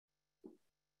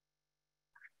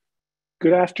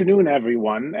Good afternoon,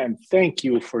 everyone, and thank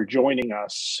you for joining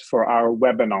us for our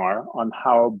webinar on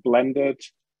how blended,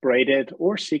 braided,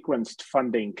 or sequenced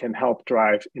funding can help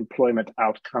drive employment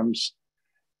outcomes,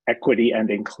 equity, and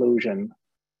inclusion.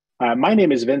 My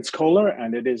name is Vince Kohler,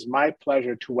 and it is my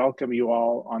pleasure to welcome you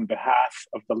all on behalf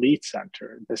of the LEAD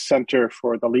Center, the Center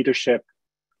for the Leadership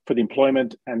for the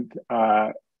Employment and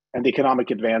Economic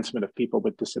Advancement of People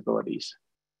with Disabilities.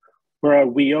 We're a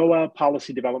WIOA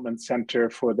Policy Development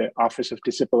Center for the Office of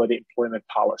Disability Employment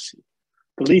Policy.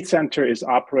 The LEAD Center is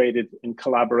operated in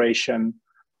collaboration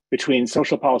between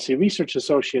Social Policy Research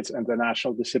Associates and the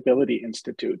National Disability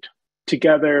Institute.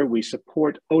 Together, we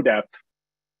support ODEP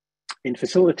in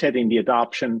facilitating the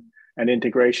adoption and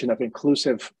integration of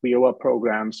inclusive WIOA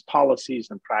programs, policies,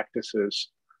 and practices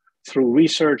through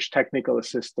research, technical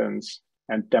assistance,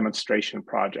 and demonstration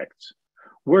projects.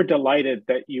 We're delighted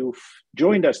that you've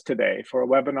joined us today for a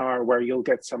webinar where you'll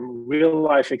get some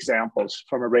real-life examples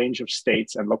from a range of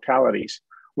states and localities.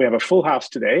 We have a full house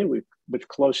today with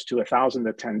close to 1,000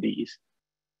 attendees.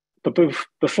 But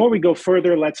before we go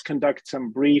further, let's conduct some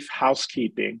brief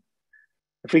housekeeping.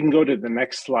 If we can go to the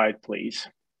next slide, please.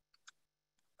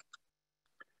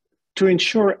 To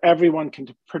ensure everyone can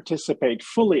participate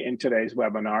fully in today's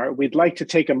webinar, we'd like to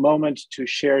take a moment to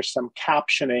share some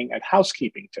captioning and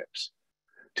housekeeping tips.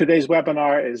 Today's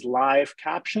webinar is live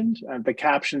captioned, and the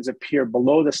captions appear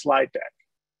below the slide deck.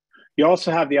 You also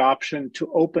have the option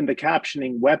to open the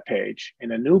captioning webpage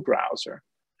in a new browser,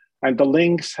 and the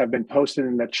links have been posted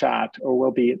in the chat or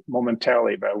will be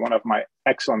momentarily by one of my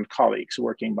excellent colleagues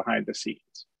working behind the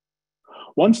scenes.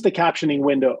 Once the captioning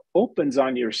window opens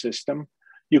on your system,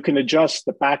 you can adjust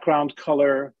the background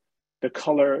color, the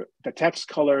text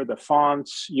color, the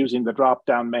fonts using the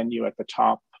drop-down menu at the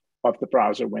top of the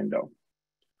browser window.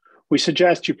 We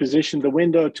suggest you position the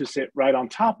window to sit right on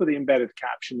top of the embedded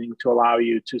captioning to allow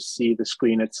you to see the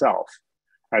screen itself,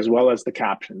 as well as the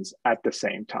captions at the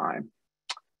same time.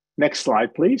 Next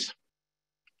slide, please.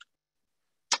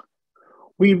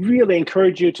 We really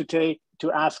encourage you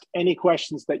to ask any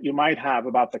questions that you might have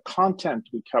about the content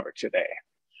we cover today.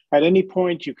 At any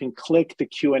point, you can click the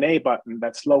Q&A button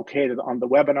that's located on the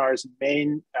webinar's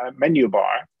main menu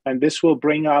bar, and this will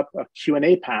bring up a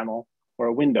Q&A panel or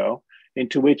a window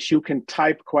into which you can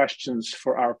type questions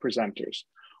for our presenters.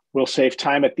 We'll save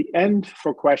time at the end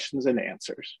for questions and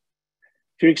answers.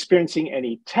 If you're experiencing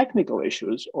any technical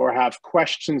issues or have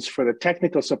questions for the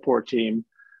technical support team,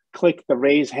 click the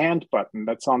raise hand button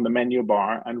that's on the menu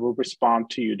bar and we'll respond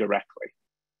to you directly.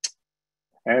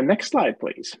 And next slide,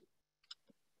 please.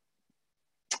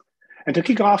 And to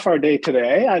kick off our day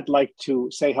today, I'd like to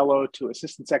say hello to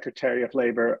Assistant Secretary of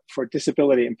Labor for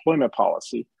Disability Employment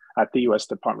Policy at the U.S.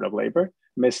 Department of Labor,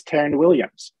 Ms. Taryn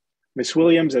Williams. Ms.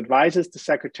 Williams advises the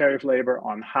Secretary of Labor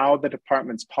on how the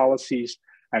department's policies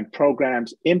and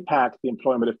programs impact the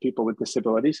employment of people with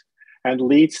disabilities and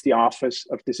leads the Office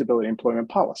of Disability Employment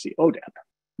Policy, ODEP.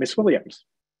 Ms. Williams.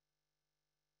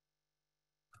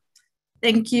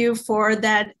 Thank you for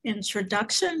that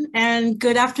introduction, and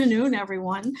good afternoon,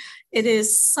 everyone. It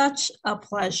is such a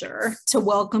pleasure to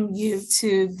welcome you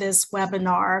to this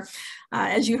webinar.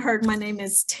 As you heard, my name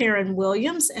is Taryn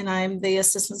Williams, and I'm the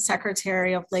Assistant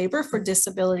Secretary of Labor for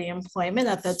Disability Employment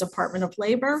at the Department of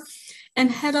Labor and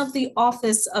head of the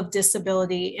Office of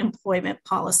Disability Employment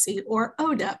Policy, or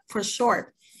ODEP for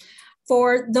short.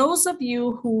 For those of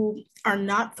you who are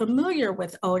not familiar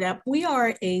with ODEP, we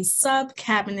are a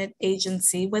sub-cabinet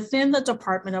agency within the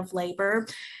Department of Labor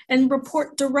and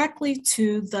report directly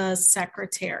to the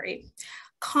Secretary.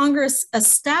 Congress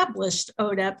established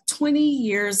ODEP 20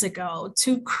 years ago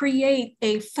to create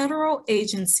a federal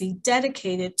agency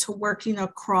dedicated to working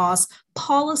across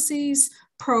policies,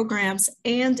 programs,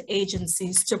 and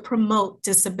agencies to promote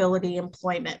disability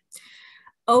employment.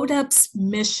 ODEP's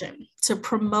mission to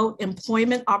promote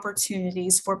employment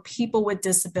opportunities for people with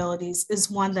disabilities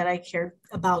is one that I care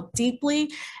about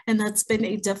deeply, and that's been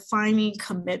a defining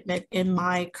commitment in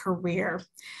my career.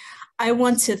 I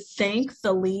want to thank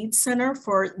the LEAD Center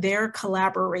for their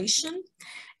collaboration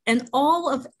and all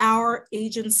of our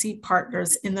agency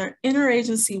partners in the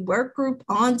interagency work group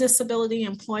on disability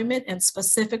employment, and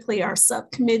specifically our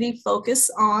subcommittee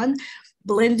focused on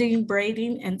blending,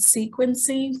 braiding, and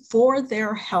sequencing for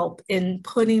their help in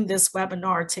putting this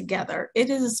webinar together. It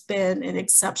has been an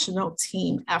exceptional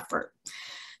team effort.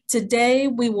 Today,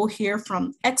 we will hear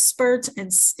from experts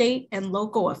and state and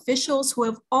local officials who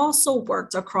have also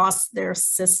worked across their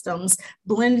systems,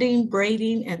 blending,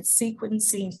 braiding, and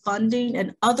sequencing funding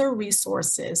and other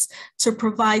resources to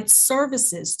provide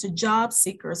services to job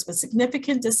seekers with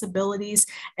significant disabilities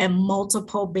and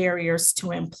multiple barriers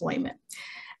to employment.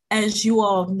 As you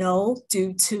all know,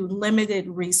 due to limited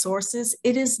resources,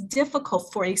 it is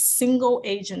difficult for a single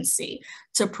agency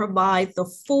to provide the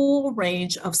full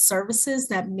range of services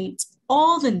that meet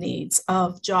all the needs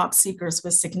of job seekers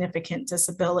with significant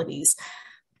disabilities.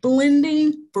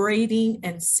 Blending, braiding,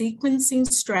 and sequencing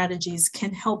strategies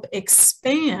can help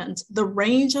expand the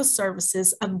range of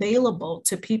services available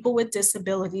to people with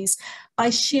disabilities by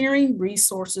sharing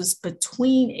resources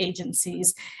between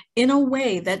agencies in a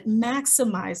way that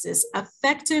maximizes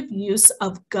effective use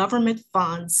of government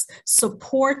funds,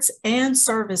 supports, and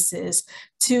services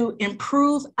to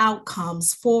improve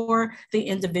outcomes for the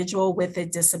individual with a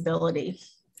disability.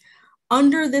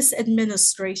 Under this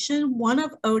administration, one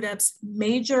of ODEP's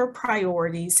major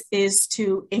priorities is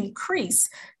to increase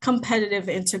competitive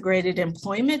integrated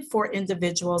employment for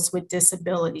individuals with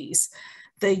disabilities.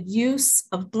 The use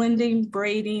of blending,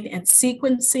 braiding, and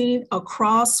sequencing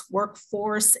across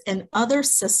workforce and other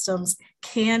systems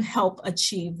can help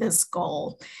achieve this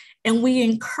goal. And we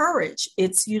encourage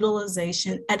its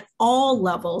utilization at all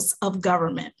levels of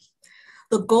government.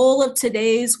 The goal of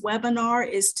today's webinar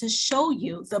is to show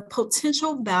you the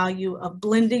potential value of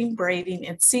blending, braiding,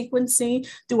 and sequencing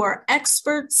through our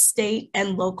expert state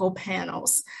and local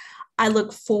panels. I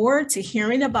look forward to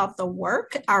hearing about the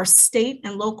work our state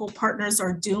and local partners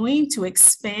are doing to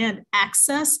expand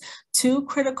access to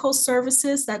critical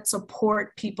services that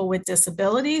support people with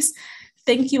disabilities.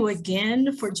 Thank you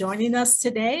again for joining us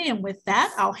today. And with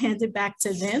that, I'll hand it back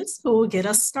to Vince, who will get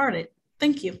us started.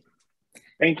 Thank you.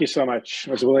 Thank you so much,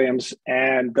 Ms. Williams.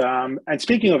 And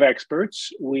speaking of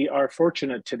experts, we are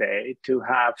fortunate today to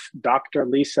have Dr.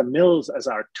 Lisa Mills as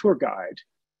our tour guide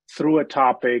through a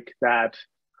topic that,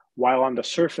 while on the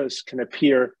surface can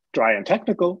appear dry and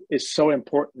technical, is so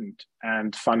important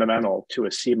and fundamental to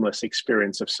a seamless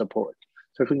experience of support.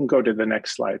 So if we can go to the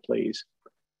next slide, please.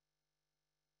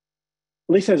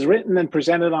 Lisa has written and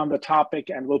presented on the topic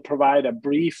and will provide a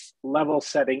brief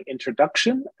level-setting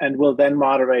introduction and will then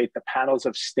moderate the panels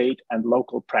of state and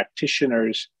local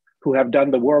practitioners who have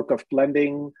done the work of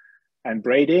blending and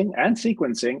braiding and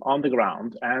sequencing on the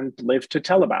ground and live to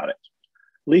tell about it.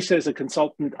 Lisa is a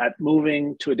consultant at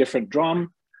Moving to a Different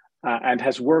Drum and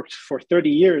has worked for 30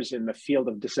 years in the field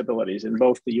of disabilities in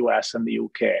both the US and the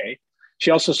UK. She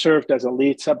also served as a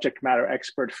lead subject matter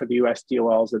expert for the US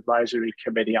DOL's Advisory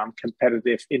Committee on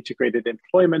Competitive Integrated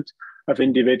Employment of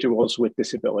Individuals with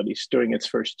Disabilities during its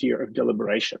first year of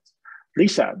deliberations.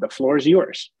 Lisa, the floor is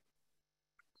yours.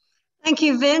 Thank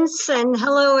you, Vince, and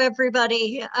hello,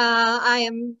 everybody. I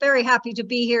am very happy to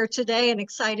be here today and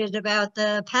excited about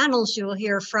the panels you will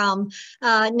hear from.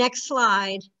 Next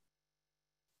slide.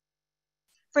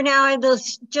 For now, I'd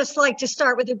just like to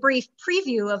start with a brief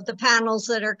preview of the panels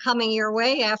that are coming your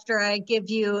way after I give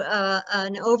you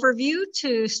an overview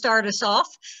to start us off.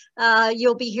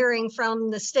 You'll be hearing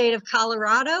from the state of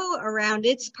Colorado around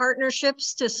its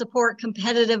partnerships to support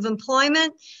competitive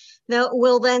employment.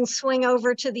 We'll then swing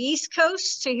over to the East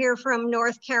Coast to hear from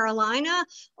North Carolina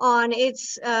on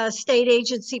its state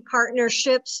agency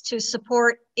partnerships to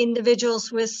support individuals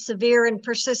with severe and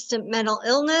persistent mental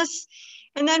illness.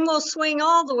 And then we'll swing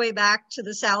all the way back to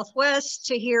the Southwest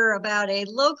to hear about a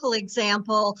local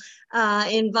example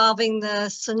involving the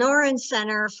Sonoran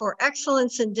Center for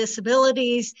Excellence in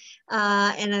Disabilities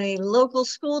and a local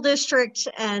school district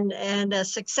and a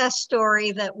success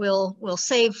story that we'll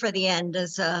save for the end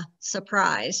as a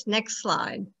surprise. Next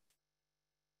slide.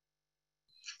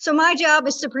 So my job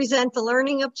is to present the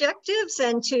learning objectives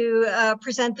and to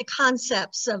present the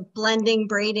concepts of blending,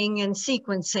 braiding, and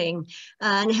sequencing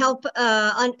and help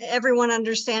everyone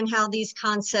understand how these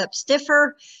concepts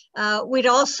differ. We'd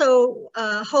also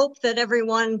hope that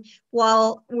everyone,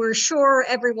 while we're sure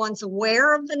everyone's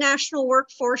aware of the national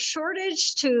workforce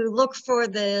shortage, to look for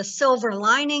the silver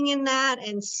lining in that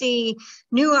and see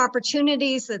new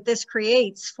opportunities that this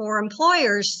creates for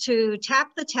employers to tap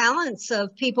the talents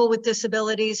of people with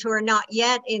disabilities who are not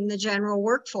yet in the general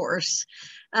workforce.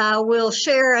 We'll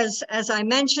share, as I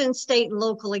mentioned, state and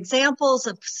local examples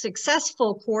of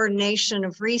successful coordination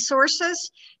of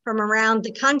resources from around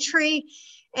the country.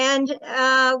 And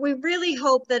we really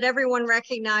hope that everyone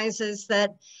recognizes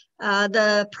that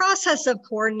the process of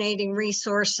coordinating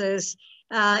resources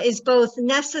is both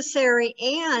necessary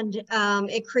and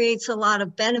it creates a lot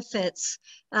of benefits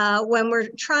when we're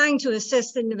trying to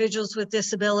assist individuals with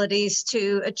disabilities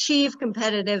to achieve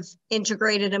competitive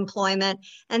integrated employment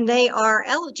and they are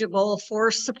eligible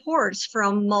for supports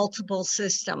from multiple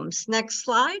systems. Next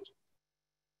slide.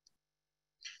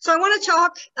 So I want to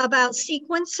talk about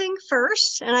sequencing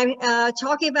first, and I'm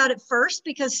talking about it first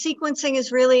because sequencing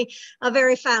is really a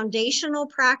very foundational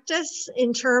practice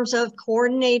in terms of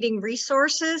coordinating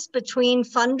resources between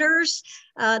funders.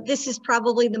 This is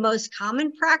probably the most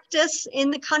common practice in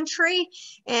the country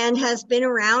and has been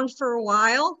around for a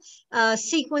while.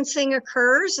 Sequencing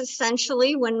occurs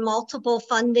essentially when multiple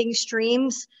funding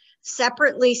streams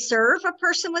separately serve a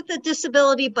person with a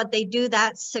disability, but they do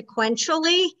that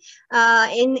sequentially.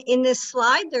 In this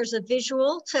slide, there's a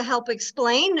visual to help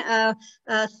explain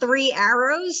 3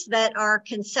 arrows that are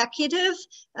consecutive,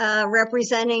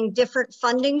 representing different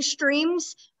funding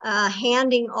streams,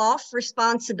 handing off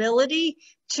responsibility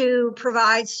to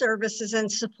provide services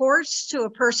and supports to a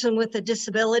person with a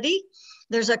disability.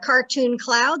 There's a cartoon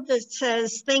cloud that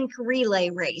says, "Think relay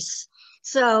race."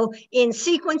 So in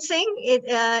sequencing,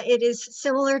 it is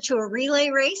similar to a relay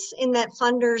race in that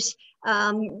funders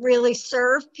really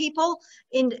serve people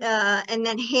and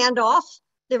then hand off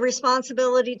the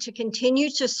responsibility to continue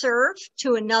to serve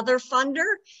to another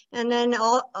funder. And then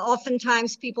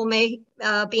oftentimes people may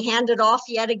be handed off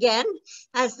yet again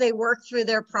as they work through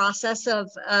their process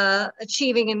of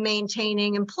achieving and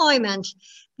maintaining employment.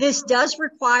 This does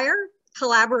require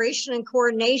collaboration and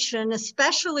coordination,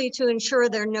 especially to ensure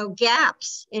there are no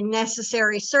gaps in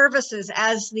necessary services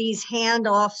as these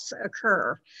handoffs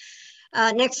occur.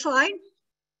 Next slide.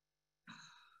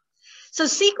 So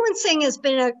sequencing has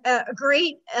been a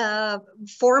great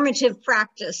formative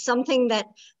practice, something that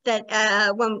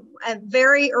when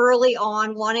very early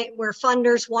on, where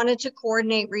funders wanted to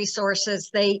coordinate resources,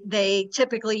 they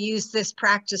typically use this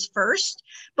practice first.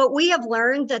 But we have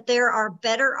learned that there are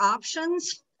better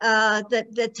options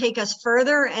that take us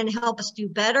further and help us do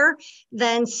better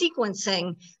than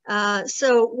sequencing.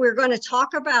 So we're going to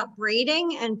talk about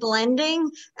braiding and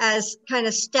blending as kind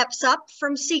of steps up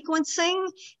from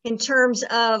sequencing in terms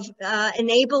of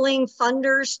enabling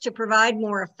funders to provide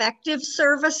more effective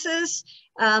services,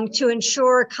 to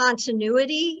ensure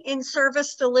continuity in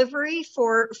service delivery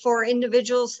for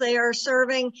individuals they are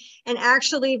serving, and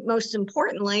actually, most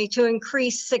importantly, to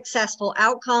increase successful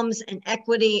outcomes and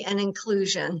equity and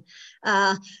inclusion.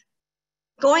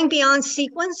 Going beyond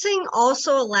sequencing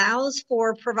also allows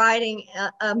for providing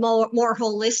a more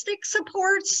holistic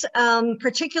supports,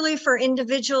 particularly for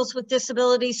individuals with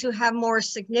disabilities who have more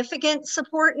significant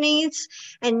support needs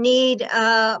and need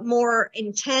a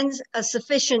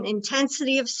sufficient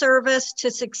intensity of service to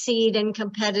succeed in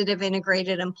competitive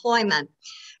integrated employment.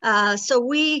 So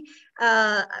we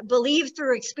believe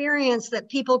through experience that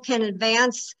people can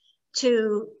advance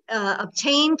to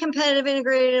obtain competitive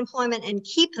integrated employment and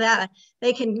keep that.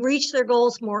 They can reach their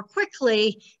goals more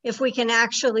quickly if we can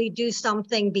actually do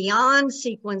something beyond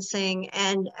sequencing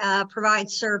and provide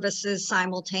services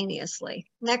simultaneously.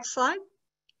 Next slide.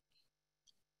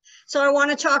 So I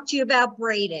want to talk to you about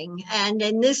braiding. And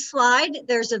in this slide,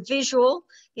 there's a visual.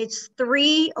 It's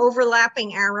 3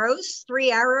 overlapping arrows, 3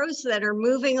 arrows that are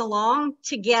moving along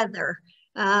together.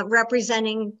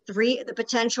 Representing the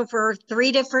potential for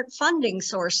 3 different funding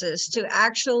sources to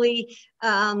actually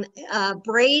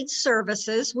braid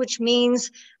services, which means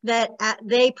that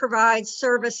they provide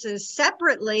services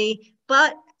separately,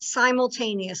 but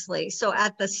simultaneously. So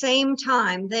at the same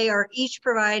time, they are each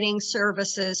providing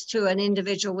services to an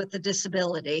individual with a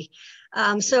disability.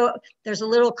 So there's a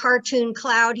little cartoon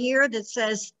cloud here that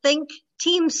says, "Think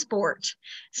team sport."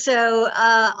 So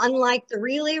unlike the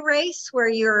relay race where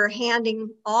you're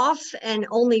handing off and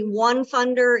only one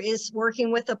funder is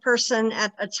working with a person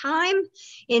at a time,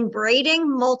 in braiding,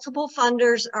 multiple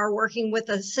funders are working with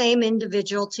the same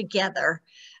individual together.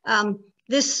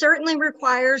 This certainly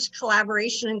requires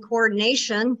collaboration and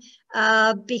coordination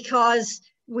because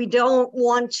we don't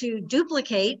want to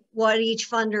duplicate what each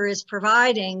funder is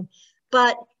providing,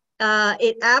 but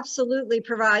it absolutely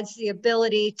provides the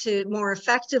ability to more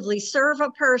effectively serve a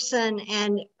person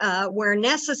and where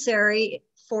necessary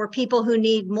for people who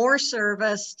need more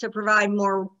service to provide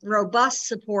more robust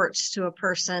supports to a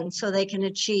person so they can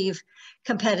achieve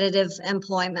competitive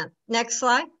employment. Next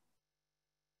slide.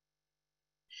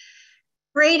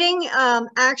 Braiding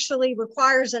actually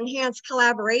requires enhanced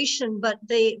collaboration, but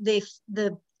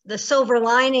the silver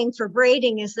lining for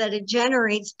braiding is that it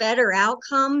generates better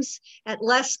outcomes at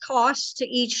less cost to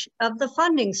each of the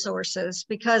funding sources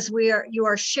because you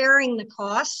are sharing the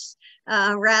costs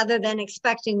rather than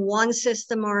expecting one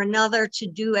system or another to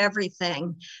do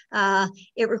everything.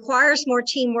 It requires more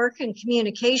teamwork and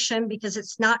communication because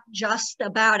it's not just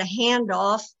about a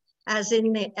handoff as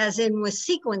in with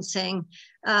sequencing,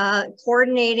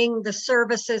 coordinating the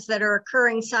services that are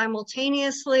occurring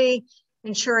simultaneously,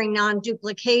 ensuring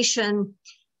non-duplication,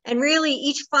 And really,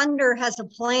 each funder has a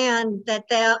plan that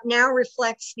now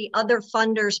reflects the other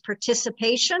funders'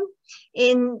 participation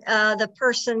in the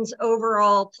person's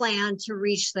overall plan to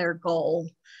reach their goal.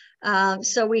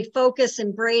 So we focus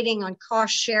in braiding on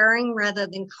cost sharing rather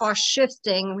than cost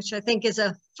shifting, which I think is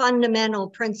a fundamental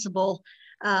principle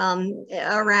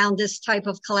around this type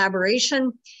of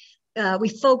collaboration. We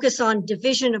focus on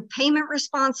division of payment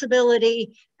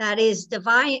responsibility, that is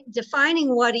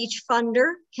defining what each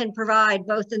funder can provide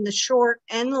both in the short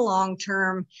and the long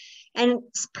term. And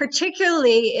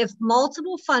particularly if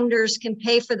multiple funders can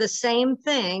pay for the same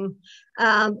thing,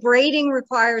 braiding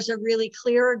requires a really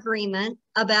clear agreement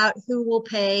about who will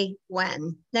pay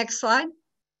when. Next slide.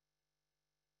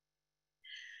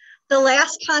 The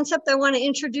last concept I want to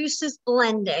introduce is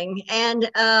blending, and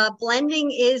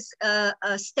blending is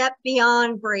a step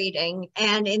beyond braiding.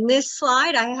 And in this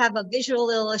slide, I have a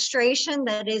visual illustration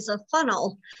that is a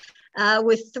funnel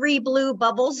with 3 blue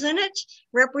bubbles in it,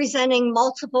 representing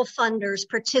multiple funders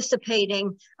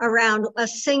participating around a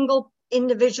single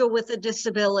individual with a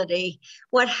disability.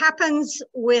 What happens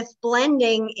with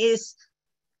blending is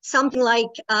something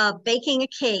like baking a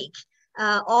cake.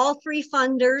 All 3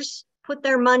 funders put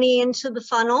their money into the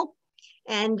funnel,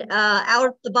 and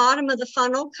out the bottom of the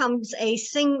funnel comes a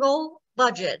single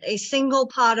budget, a single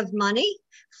pot of money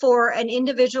for an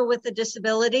individual with a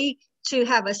disability to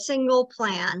have a single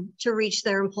plan to reach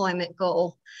their employment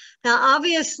goal. Now,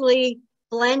 obviously,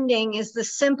 blending is the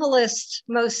simplest,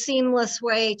 most seamless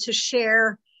way to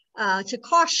share, to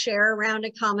cost share around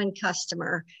a common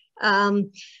customer.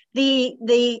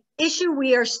 The issue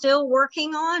we are still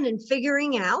working on and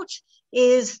figuring out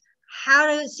is how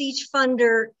is each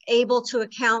funder able to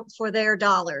account for their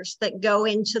dollars that go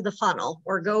into the funnel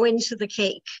or go into the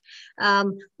cake?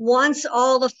 Once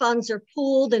all the funds are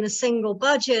pooled in a single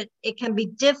budget, it can be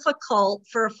difficult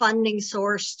for a funding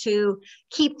source to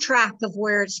keep track of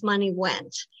where its money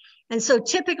went. And so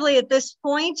typically at this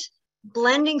point,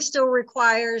 blending still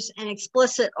requires an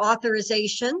explicit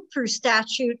authorization through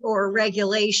statute or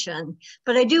regulation.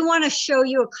 But I do want to show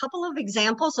you a couple of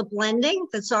examples of blending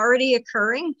that's already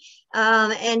occurring.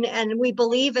 And we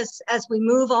believe as we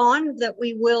move on that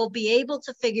we will be able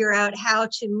to figure out how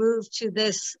to move to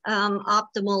this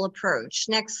optimal approach.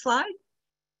 Next slide.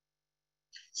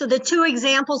 So the 2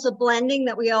 examples of blending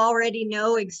that we already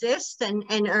know exist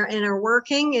and are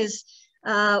working is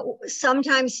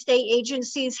sometimes state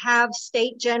agencies have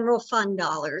state general fund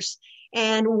dollars,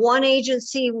 and one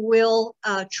agency will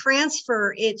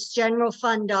transfer its general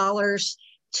fund dollars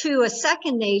to a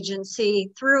second agency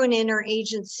through an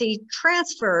interagency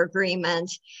transfer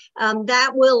agreement.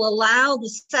 That will allow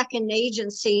the second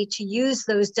agency to use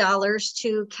those dollars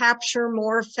to capture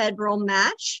more federal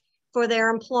match for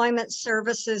their employment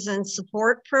services and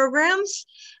support programs.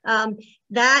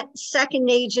 That second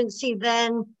agency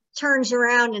then turns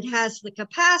around and has the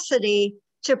capacity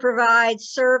to provide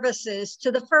services to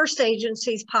the first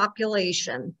agency's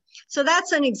population. So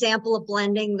that's an example of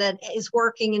blending that is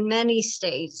working in many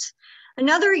states.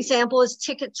 Another example is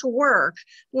ticket to work.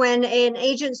 When an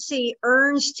agency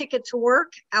earns ticket to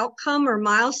work outcome or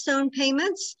milestone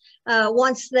payments,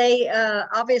 once they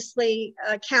obviously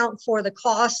account for the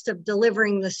cost of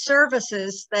delivering the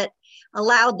services that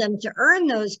allowed them to earn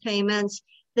those payments,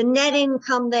 the net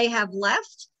income they have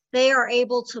left, they are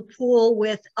able to pool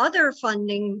with other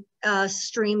funding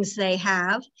streams they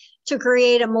have to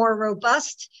create a more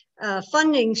robust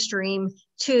funding stream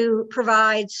to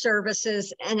provide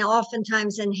services and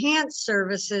oftentimes enhance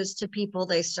services to people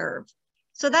they serve.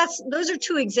 So those are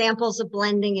 2 examples of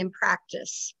blending in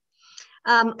practice.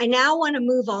 I now want to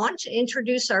move on to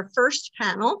introduce our first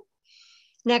panel.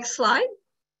 Next slide.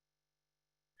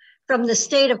 From the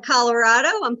state of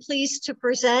Colorado, I'm pleased to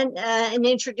present and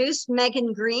introduce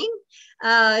Megan Green.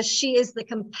 She is the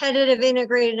Competitive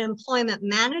Integrated Employment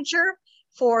Manager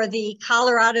for the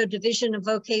Colorado Division of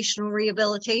Vocational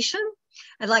Rehabilitation.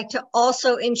 I'd like to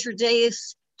also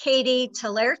introduce Katie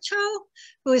Talerto,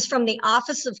 who is from the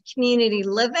Office of Community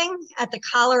Living at the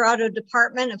Colorado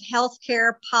Department of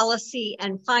Healthcare Policy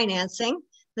and Financing,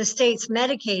 the state's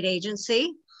Medicaid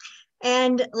agency.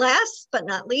 And last but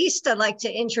not least, I'd like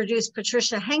to introduce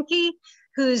Patricia Henke,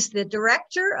 who's the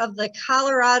director of the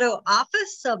Colorado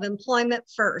Office of Employment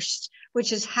First,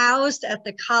 which is housed at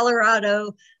the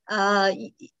Colorado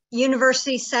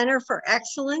University Center for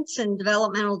Excellence in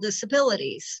Developmental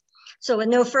Disabilities. So with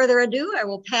no further ado, I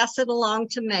will pass it along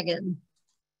to Megan.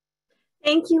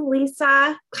 Thank you,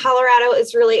 Lisa. Colorado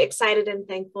is really excited and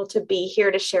thankful to be here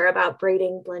to share about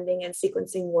braiding, blending, and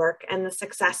sequencing work and the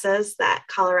successes that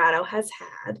Colorado has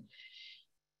had.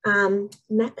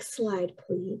 Next slide,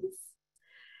 please.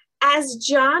 As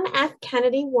John F.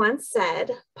 Kennedy once said,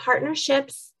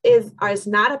 partnerships is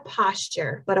not a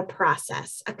posture, but a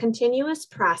process, a continuous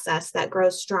process that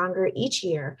grows stronger each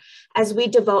year as we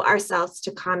devote ourselves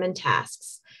to common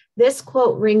tasks. This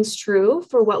quote rings true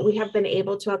for what we have been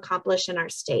able to accomplish in our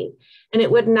state, and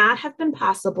it would not have been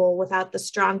possible without the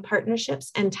strong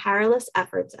partnerships and tireless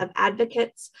efforts of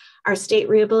advocates, our state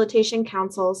rehabilitation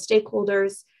councils,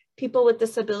 stakeholders, people with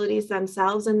disabilities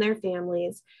themselves and their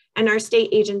families, and our state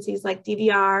agencies like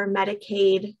DVR,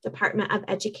 Medicaid, Department of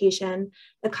Education,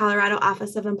 the Colorado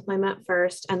Office of Employment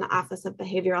First, and the Office of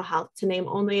Behavioral Health, to name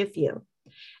only a few.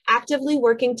 Actively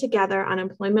working together on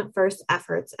Employment First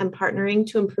efforts and partnering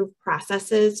to improve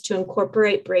processes to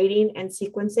incorporate braiding and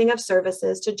sequencing of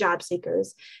services to job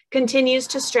seekers continues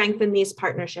to strengthen these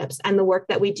partnerships and the work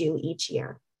that we do each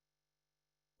year.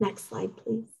 Next slide,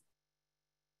 please.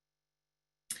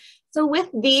 So with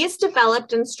these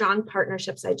developed and strong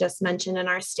partnerships I just mentioned in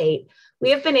our state, we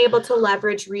have been able to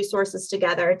leverage resources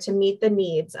together to meet the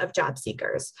needs of job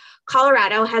seekers.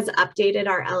 Colorado has updated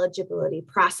our eligibility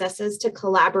processes to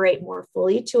collaborate more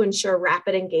fully to ensure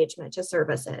rapid engagement to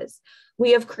services.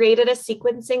 We have created a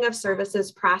sequencing of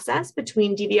services process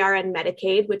between DVR and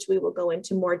Medicaid, which we will go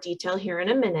into more detail here in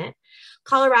a minute.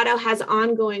 Colorado has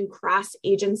ongoing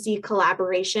cross-agency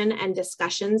collaboration and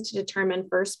discussions to determine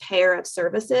first payer of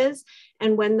services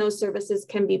and when those services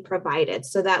can be provided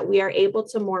so that we are able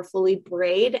to more fully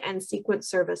braid and sequence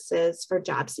services for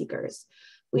job seekers.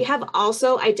 We have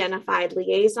also identified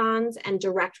liaisons and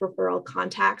direct referral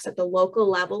contacts at the local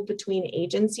level between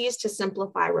agencies to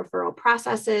simplify referral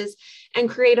processes and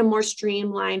create a more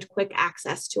streamlined, quick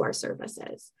access to our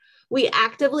services. We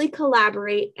actively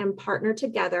collaborate and partner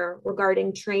together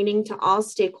regarding training to all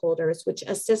stakeholders, which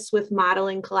assists with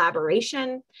modeling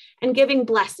collaboration and giving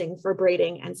blessing for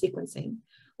braiding and sequencing.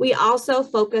 We also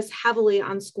focus heavily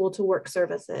on school to work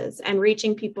services and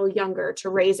reaching people younger to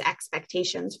raise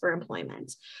expectations for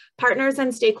employment. Partners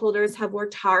and stakeholders have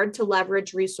worked hard to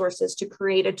leverage resources to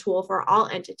create a tool for all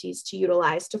entities to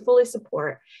utilize to fully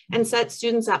support and set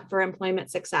students up for employment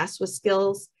success with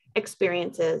skills,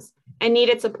 experiences, and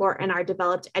needed support in our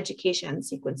developed education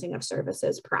sequencing of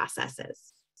services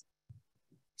processes.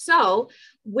 So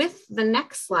with the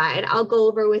next slide, I'll go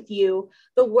over with you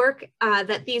the work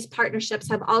that these partnerships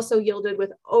have also yielded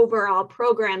with overall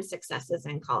program successes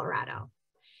in Colorado.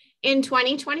 In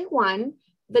 2021,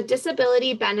 the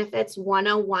Disability Benefits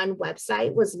 101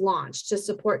 website was launched to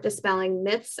support dispelling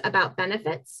myths about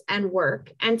benefits and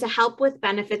work and to help with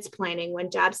benefits planning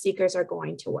when job seekers are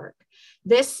going to work.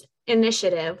 This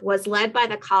initiative was led by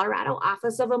the Colorado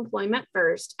Office of Employment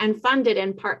First and funded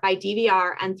in part by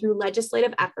DVR and through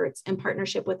legislative efforts in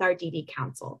partnership with our DD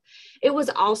Council. It was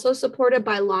also supported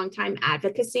by longtime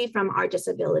advocacy from our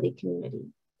disability community.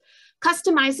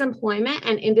 Customized employment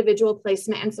and individual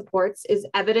placement and supports is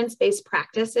evidence-based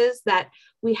practices that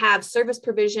we have service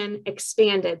provision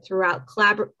expanded through our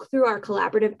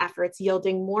collaborative efforts,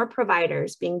 yielding more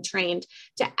providers being trained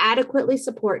to adequately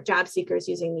support job seekers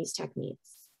using these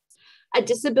techniques. A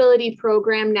disability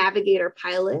program navigator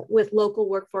pilot with local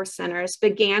workforce centers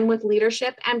began with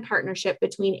leadership and partnership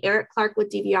between Eric Clark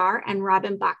with DVR and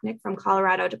Robin Bachnick from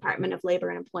Colorado Department of Labor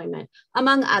and Employment,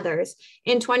 among others,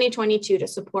 in 2022 to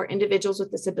support individuals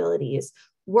with disabilities,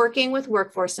 working with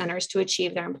workforce centers to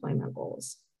achieve their employment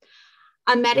goals.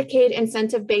 A Medicaid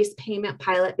incentive-based payment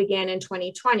pilot began in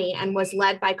 2020 and was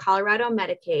led by Colorado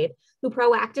Medicaid, who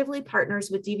proactively partners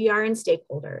with DVR and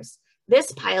stakeholders.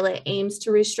 This pilot aims to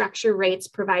restructure rates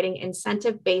providing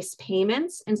incentive-based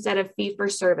payments instead of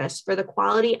fee-for-service for the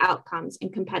quality outcomes in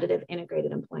competitive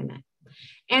integrated employment.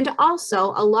 And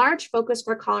also a large focus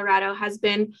for Colorado has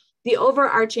been the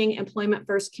overarching Employment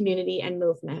First community and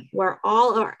movement, where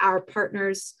all our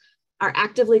partners are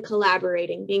actively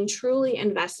collaborating, being truly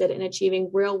invested in achieving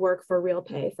real work for real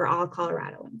pay for all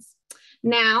Coloradoans.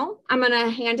 Now, I'm going to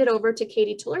hand it over to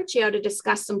Katie Tullurcio to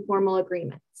discuss some formal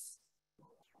agreements.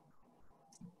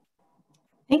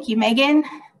 Thank you, Megan.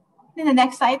 And the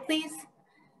next slide, please.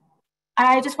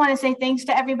 I just want to say thanks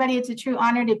to everybody. It's a true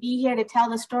honor to be here to tell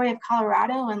the story of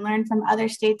Colorado and learn from other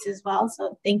states as well,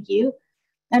 so thank you.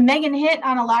 And Megan hit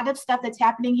on a lot of stuff that's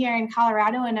happening here in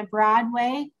Colorado in a broad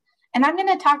way. And I'm going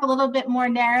to talk a little bit more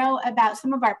narrow about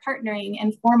some of our partnering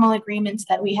and formal agreements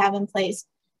that we have in place.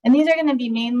 And these are going to be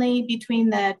mainly between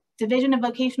the Division of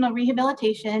Vocational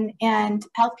Rehabilitation and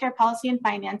Healthcare Policy and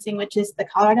Financing, which is the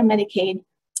Colorado Medicaid,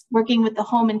 working with the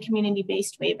home and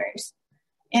community-based waivers.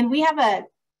 And we have a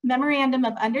memorandum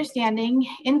of understanding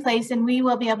in place, and we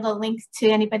will be able to link to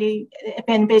anybody, if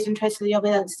anybody's interested, you'll be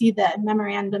able to see the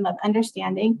memorandum of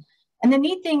understanding. And the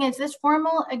neat thing is this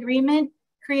formal agreement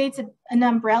creates an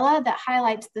umbrella that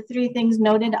highlights the three things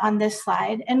noted on this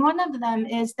slide. And one of them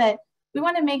is that we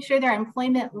want to make sure there are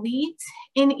employment leads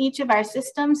in each of our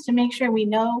systems to make sure we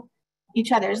know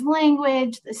each other's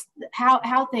language,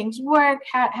 how things work,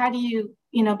 how do you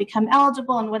become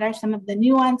eligible, and what are some of the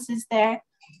nuances there.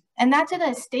 And that's at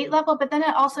a state level, but then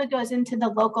it also goes into the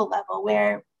local level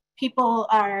where people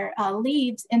are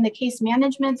leads in the case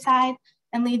management side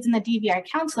and leads in the DVR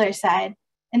counselor side,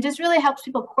 and just really helps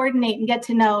people coordinate and get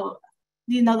to know,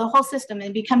 the whole system,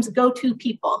 and becomes go-to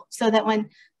people, so that when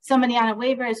somebody on a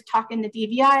waiver is talking to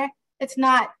DVR, it's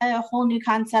not a whole new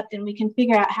concept, and we can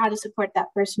figure out how to support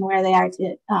that person where they are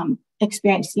to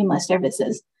experience seamless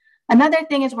services. Another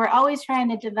thing is we're always trying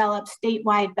to develop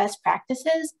statewide best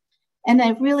practices. And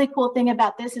the really cool thing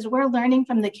about this is we're learning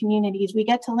from the communities. We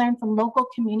get to learn from local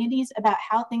communities about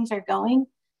how things are going.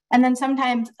 And then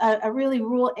sometimes a really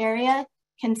rural area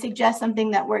can suggest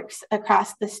something that works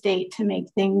across the state to make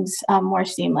things more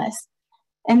seamless.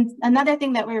 And another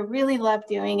thing that we really love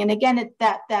doing, and again, it's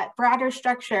that broader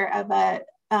structure of a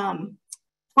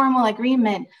formal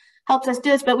agreement helps us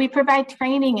do this, but we provide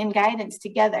training and guidance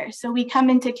together. So we come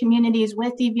into communities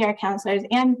with DVR counselors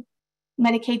and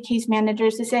Medicaid case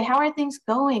managers to say, how are things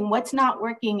going? What's not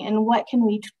working? And what can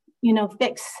we,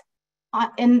 fix?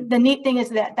 And the neat thing is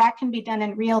that can be done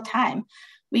in real time.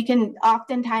 We can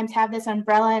oftentimes have this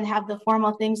umbrella and have the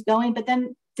formal things going, but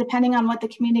then depending on what the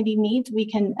community needs, we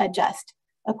can adjust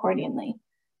accordingly.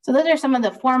 So those are some of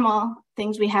the formal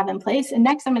things we have in place. And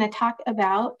next I'm going to talk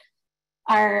about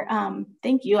our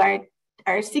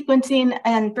sequencing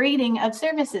and braiding of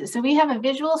services. So we have a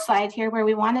visual slide here where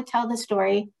we want to tell the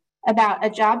story about a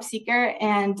job seeker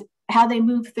and how they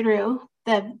move through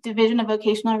the Division of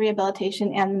Vocational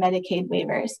Rehabilitation and Medicaid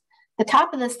waivers. The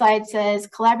top of the slide says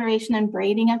collaboration and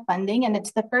braiding of funding, and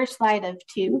it's the first slide of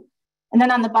 2. And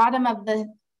then on the bottom of the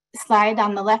slide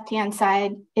on the left-hand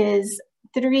side is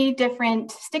 3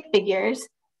 different stick figures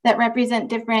that represent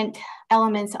different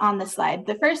elements on the slide.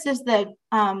 The first is the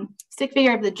stick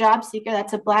figure of the job seeker,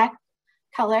 that's a black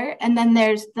color, and then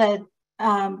there's the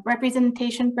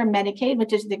representation for Medicaid,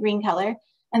 which is the green color,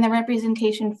 and the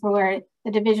representation for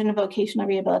the Division of Vocational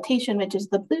Rehabilitation, which is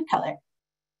the blue color.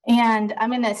 And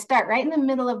I'm going to start right in the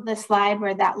middle of the slide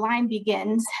where that line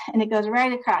begins, and it goes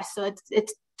right across. So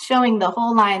it's showing the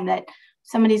whole line that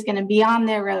somebody's going to be on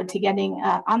their road to getting,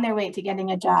 on their way to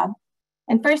getting a job.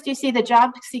 And first you see the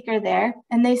job seeker there,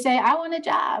 and they say, I want a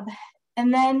job.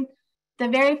 And then the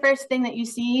very first thing that you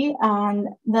see on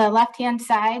the left-hand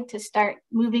side to start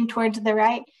moving towards the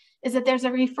right is that there's a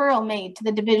referral made to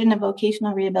the Division of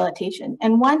Vocational Rehabilitation.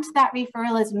 And once that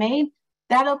referral is made,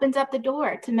 that opens up the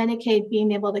door to Medicaid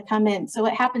being able to come in. So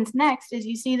what happens next is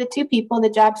you see the 2 people, the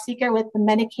job seeker with the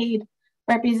Medicaid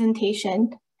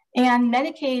representation, and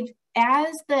Medicaid,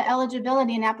 as the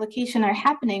eligibility and application are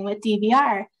happening with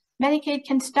DVR, Medicaid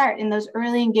can start in those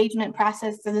early engagement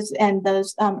processes and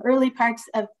those early parts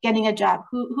of getting a job.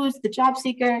 Who's the job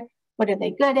seeker? What are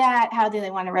they good at? How do they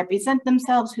want to represent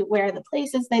themselves? Where are the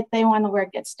places that they want to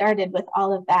work? Get started with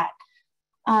all of that.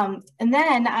 And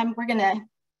then we're going to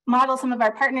model some of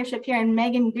our partnership here, and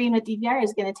Megan Green with DVR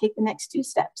is going to take the next 2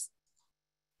 steps.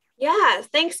 Yeah,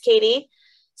 thanks, Katie.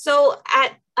 So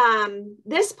at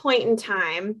this point in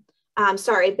time,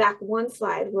 sorry, back one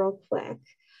slide real quick.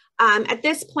 At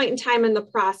this point in time in the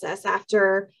process,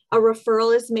 after a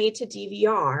referral is made to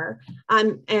DVR,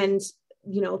 and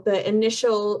the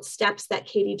initial steps that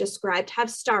Katie described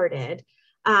have started,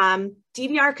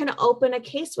 DVR can open a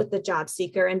case with the job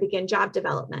seeker and begin job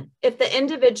development. If the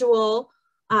individual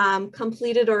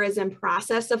completed or is in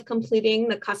process of completing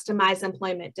the customized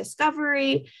employment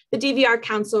discovery, the DVR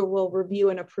counselor will review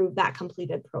and approve that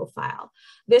completed profile.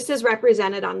 This is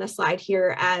represented on the slide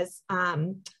here as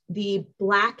the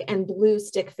black and blue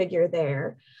stick figure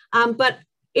there, but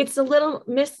it's a little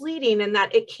misleading in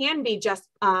that it can be just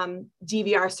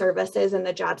DVR services and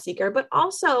the job seeker, but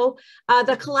also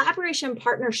the collaboration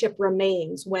partnership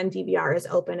remains when DVR is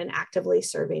open and actively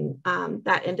serving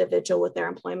that individual with their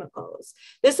employment goals.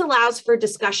 This allows for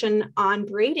discussion on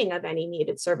braiding of any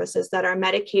needed services that our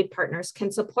Medicaid partners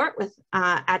can support with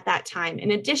at that time,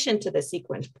 in addition to the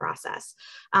sequence process.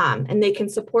 And they can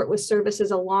support with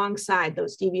services alongside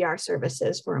those DVR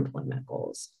services for employment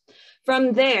goals.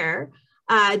 From there,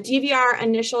 DVR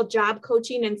initial job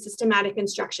coaching and systematic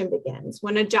instruction begins.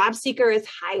 When a job seeker is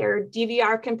hired,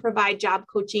 DVR can provide job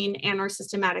coaching and or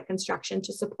systematic instruction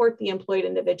to support the employed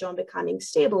individual in becoming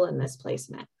stable in this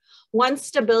placement. Once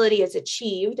stability is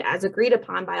achieved, as agreed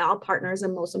upon by all partners,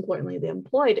 and most importantly, the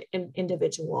employed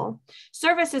individual,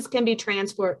 services can be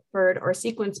transferred or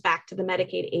sequenced back to the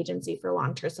Medicaid agency for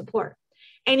long-term support.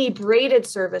 Any braided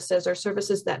services or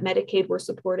services that Medicaid were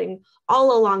supporting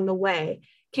all along the way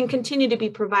can continue to be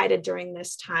provided during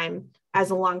this time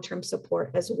as a long-term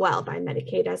support as well by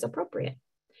Medicaid as appropriate.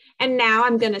 And now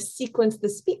I'm going to sequence the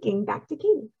speaking back to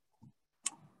Katie.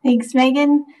 Thanks,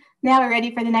 Megan. Now we're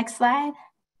ready for the next slide.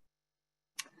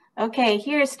 Okay,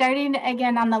 here starting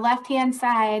again on the left-hand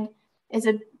side is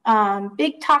a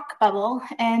big talk bubble.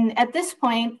 And at this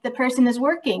point, the person is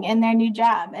working in their new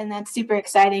job, and that's super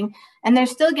exciting. And they're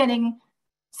still getting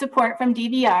support from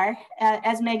DVR,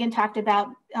 as Megan talked about,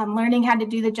 learning how to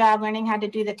do the job, learning how to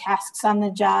do the tasks on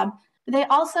the job. But they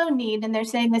also need, and they're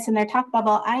saying this in their talk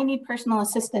bubble, I need personal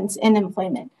assistance in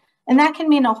employment. And that can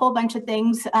mean a whole bunch of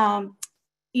things.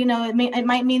 You know, it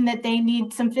might mean that they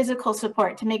need some physical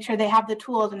support to make sure they have the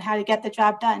tools and how to get the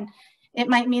job done. It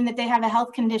might mean that they have a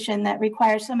health condition that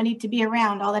requires somebody to be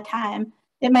around all the time.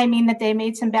 It might mean that they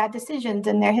made some bad decisions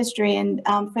in their history, and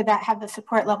for that have the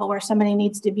support level where somebody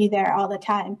needs to be there all the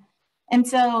time. And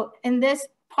so in this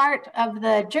part of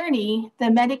the journey, the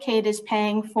Medicaid is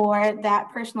paying for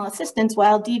that personal assistance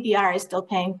while DVR is still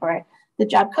paying for the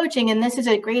job coaching. And this is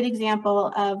a great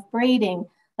example of braiding.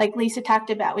 Like Lisa talked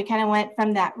about, we kind of went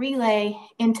from that relay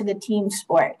into the team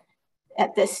sport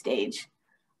at this stage.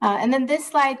 And then this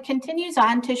slide continues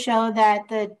on to show that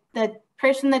the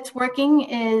person that's working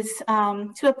is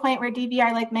to a point where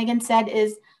DVR, like Megan said,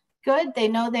 is good. They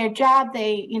know their job.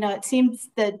 They, you know, it seems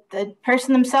that the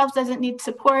person themselves doesn't need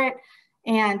support,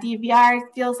 and DVR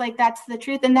feels like that's the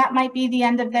truth. And that might be the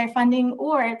end of their funding,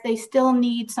 or if they still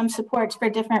need some supports for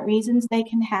different reasons, they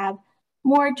can have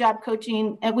more job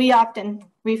coaching. And we often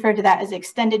refer to that as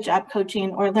extended job coaching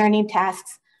or learning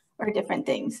tasks or different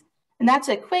things. And that's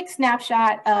a quick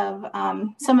snapshot of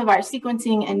some of our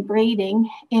sequencing and braiding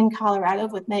in Colorado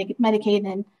with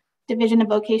Medicaid and Division of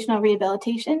Vocational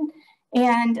Rehabilitation.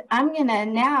 And I'm gonna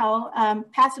now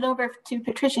pass it over to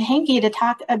Patricia Hankey to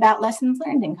talk about lessons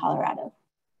learned in Colorado.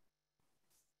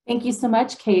 Thank you so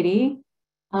much, Katie.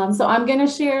 So I'm gonna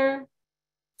share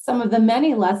some of the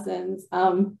many lessons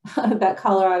that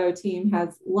Colorado team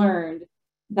has learned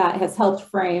that has helped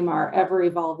frame our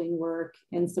ever-evolving work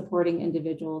in supporting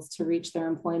individuals to reach their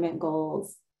employment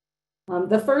goals.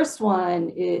 The first one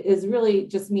is really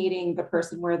just meeting the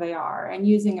person where they are and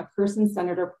using a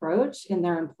person-centered approach in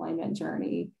their employment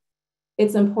journey.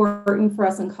 It's important for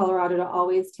us in Colorado to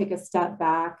always take a step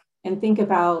back and think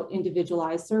about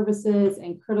individualized services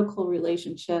and critical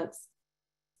relationships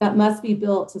that must be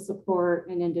built to support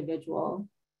an individual.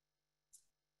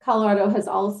 Colorado has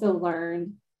also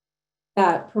learned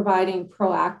that providing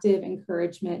proactive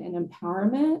encouragement and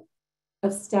empowerment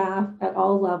of staff at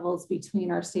all levels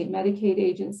between our state Medicaid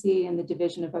agency and the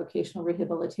Division of Vocational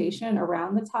Rehabilitation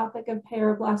around the topic of payer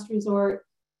of last resort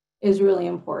is really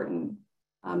important.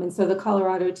 And so the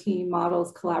Colorado team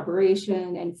models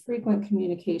collaboration and frequent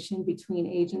communication between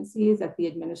agencies at the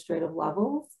administrative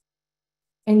levels,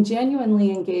 and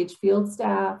genuinely engage field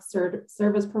staff,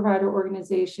 service provider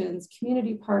organizations,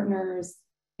 community partners,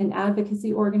 and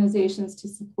advocacy organizations to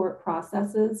support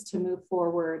processes to move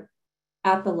forward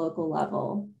at the local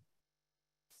level.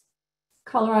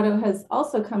 Colorado has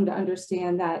also come to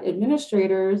understand that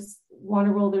administrators want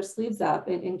to roll their sleeves up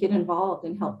and get involved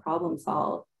and help problem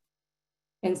solve.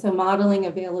 And so modeling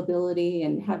availability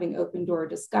and having open door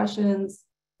discussions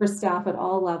for staff at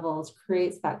all levels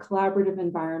creates that collaborative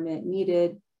environment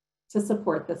needed to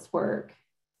support this work.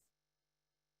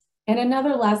 And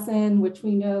another lesson, which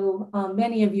we know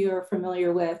many of you are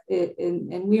familiar with,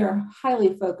 and we are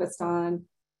highly focused on,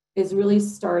 is really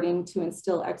starting to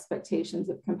instill expectations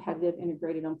of competitive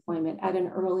integrated employment at an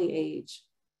early age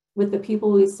with the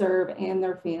people we serve and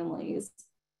their families.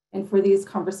 And for these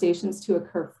conversations to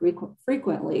occur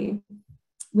frequently,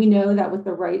 we know that with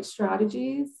the right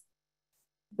strategies,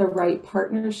 the right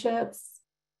partnerships,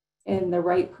 and the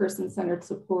right person-centered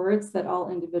supports, that all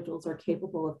individuals are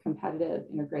capable of competitive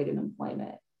integrated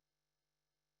employment.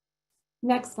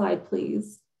 Next slide,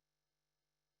 please.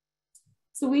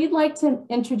 So we'd like to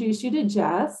introduce you to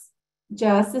Jess.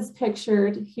 Jess is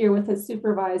pictured here with his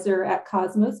supervisor at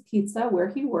Cosmos Pizza, where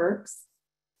he works.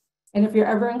 And if you're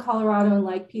ever in Colorado and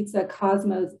like pizza,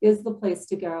 Cosmos is the place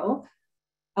to go.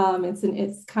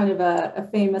 It's kind of a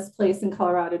famous place in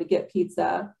Colorado to get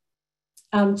pizza.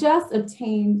 Jess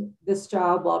obtained this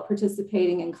job while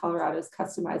participating in Colorado's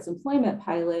customized employment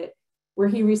pilot, where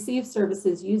he received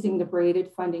services using the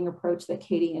braided funding approach that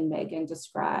Katie and Megan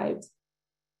described.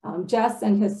 Jess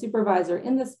and his supervisor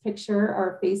in this picture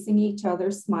are facing each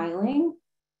other smiling,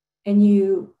 and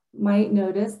you might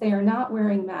notice they are not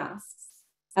wearing masks,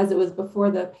 as it was before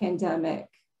the pandemic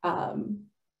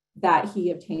that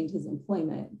he obtained his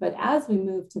employment. But as we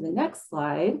move to the next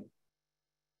slide,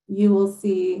 you will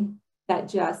see that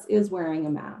Jess is wearing a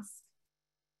mask.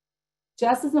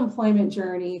 Jess's employment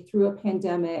journey through a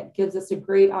pandemic gives us a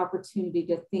great opportunity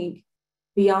to think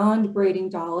beyond braiding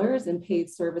dollars and paid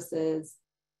services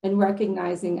and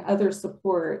recognizing other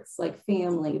supports like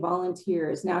family,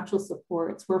 volunteers, natural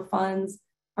supports where funds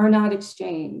are not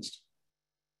exchanged.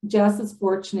 Jess is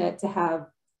fortunate to have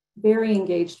very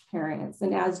engaged parents.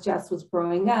 And as Jess was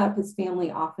growing up, his family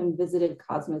often visited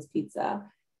Cosmo's Pizza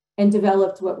and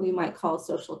developed what we might call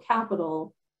social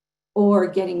capital, or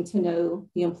getting to know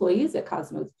the employees at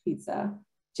Cosmo's Pizza.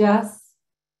 Jess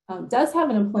does have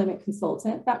an employment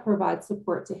consultant that provides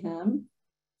support to him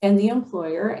and the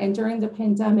employer. And during the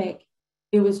pandemic,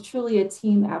 it was truly a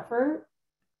team effort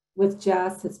with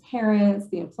Jess, his parents,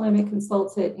 the employment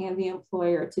consultant, and the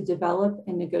employer to develop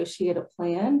and negotiate a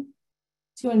plan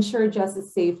to ensure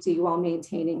Jess's safety while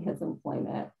maintaining his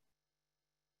employment.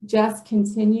 Jess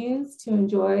continues to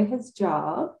enjoy his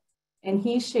job, and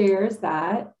he shares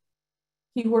that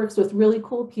he works with really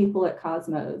cool people at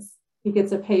Cosmos. He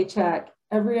gets a paycheck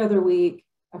every other week,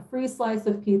 a free slice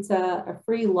of pizza, a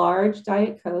free large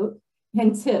Diet Coke,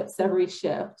 and tips every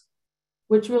shift,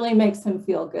 which really makes him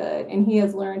feel good. And he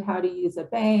has learned how to use a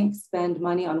bank, spend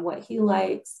money on what he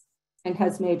likes, and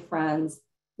has made friends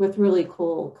with really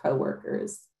cool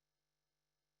coworkers.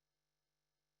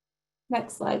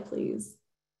 Next slide, please.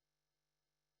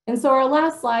 And so our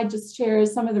last slide just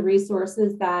shares some of the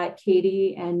resources that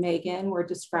Katie and Megan were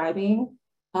describing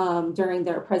during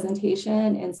their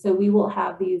presentation. And so we will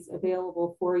have these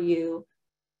available for you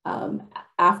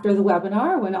after the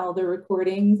webinar when all the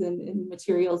recordings and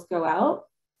materials go out.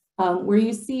 Where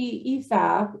you see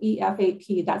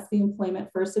EFAP, that's the Employment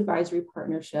First Advisory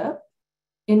Partnership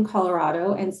in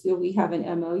Colorado. And so we have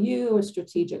an MOU, a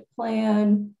strategic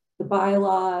plan, the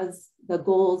bylaws, the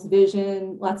goals,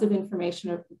 vision, lots of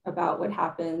information about what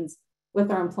happens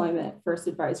with our Employment First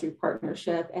Advisory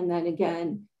Partnership. And then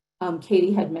again,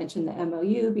 Katie had mentioned the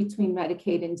MOU between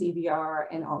Medicaid and DVR,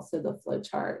 and also the flow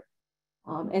chart.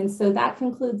 And so that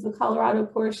concludes the Colorado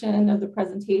portion of the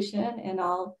presentation, and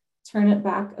I'll turn it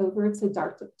back over to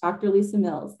Dr. Lisa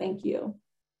Mills. Thank you.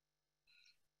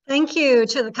 Thank you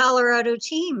to the Colorado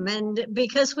team. And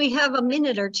because we have a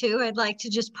minute or two, I'd like to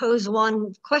just pose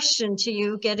one question to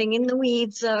you, getting in the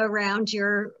weeds around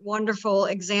your wonderful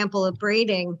example of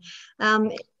braiding.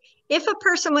 If a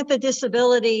person with a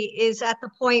disability is at the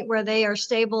point where they are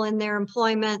stable in their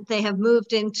employment, they have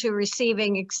moved into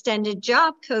receiving extended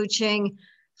job coaching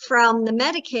from the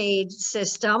Medicaid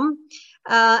system,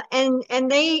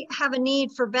 and they have a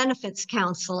need for benefits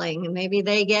counseling, and maybe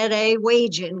they get a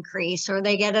wage increase, or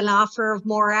they get an offer of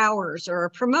more hours or a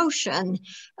promotion,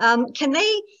 can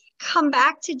they come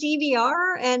back to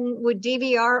DVR, and would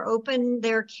DVR open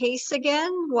their case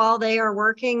again while they are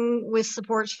working with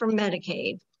supports from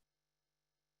Medicaid?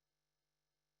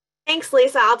 Thanks,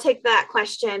 Lisa. I'll take that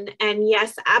question. And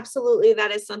yes, absolutely,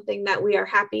 that is something that we are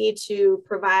happy to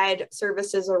provide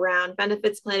services around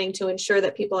benefits planning to ensure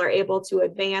that people are able to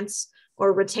advance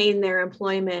or retain their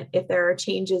employment if there are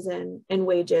changes in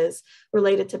wages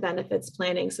related to benefits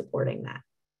planning, supporting that.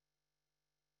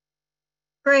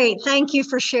 Great, thank you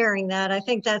for sharing that. I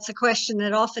think that's a question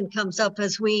that often comes up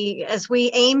as we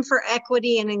aim for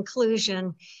equity and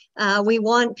inclusion. We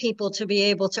want people to be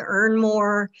able to earn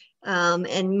more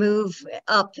and move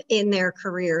up in their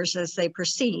careers as they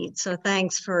proceed. So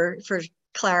thanks for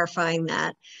clarifying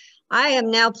that. I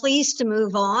am now pleased to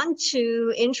move on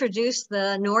to introduce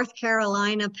the North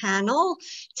Carolina panel.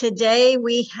 Today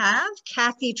we have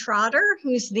Kathy Trotter,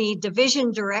 who's the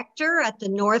Division Director at the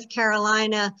North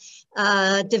Carolina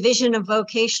Division of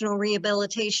Vocational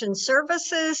Rehabilitation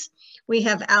Services. We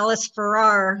have Alice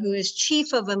Farrar, who is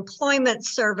Chief of Employment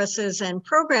Services and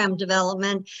Program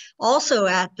Development, also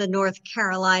at the North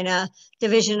Carolina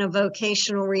Division of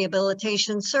Vocational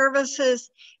Rehabilitation Services.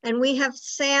 And we have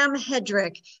Sam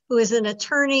Hedrick, who is an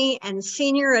attorney and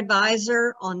senior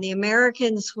advisor on the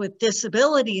Americans with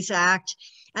Disabilities Act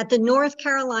at the North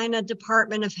Carolina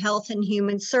Department of Health and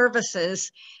Human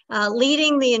Services,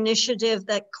 leading the initiative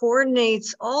that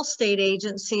coordinates all state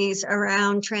agencies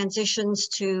around transitions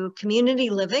to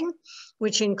community living,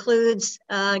 which includes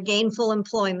gainful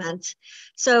employment.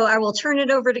 So I will turn it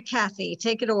over to Kathy.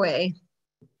 Take it away.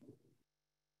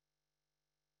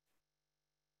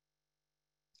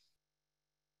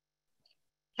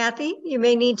 Kathy, you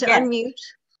may need to unmute.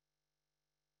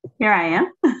 Here I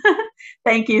am.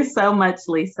 Thank you so much,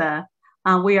 Lisa.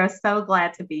 We are so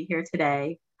glad to be here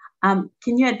today. Can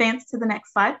you advance to the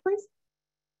next slide, please?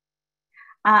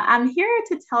 I'm here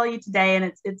to tell you today,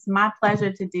 and it's my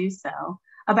pleasure to do so,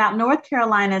 about North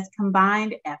Carolina's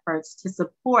combined efforts to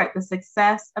support the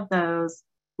success of those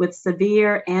with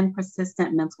severe and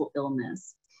persistent mental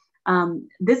illness.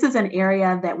 This is an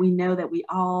area that we know that we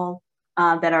all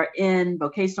that are in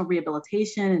vocational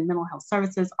rehabilitation and mental health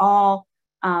services all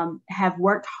have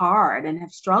worked hard and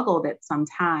have struggled at some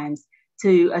times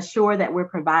to assure that we're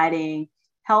providing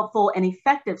helpful and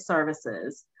effective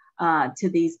services to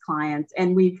these clients.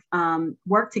 And we've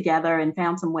worked together and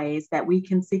found some ways that we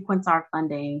can sequence our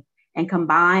funding and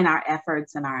combine our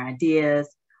efforts and our ideas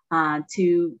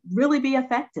to really be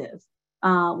effective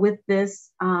with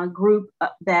this group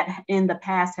that in the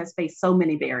past has faced so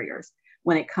many barriers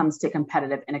when it comes to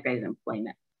competitive integrated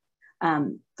employment.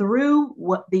 Through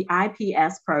what the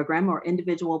IPS program, or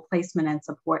Individual Placement and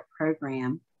Support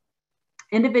Program,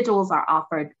 individuals are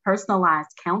offered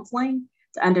personalized counseling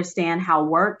to understand how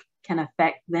work can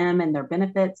affect them and their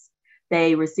benefits.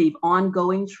 They receive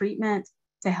ongoing treatment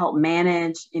to help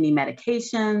manage any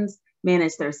medications,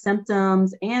 manage their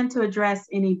symptoms, and to address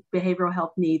any behavioral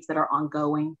health needs that are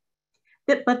ongoing.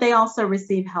 But they also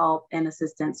receive help and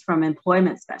assistance from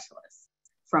employment specialists,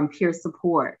 from peer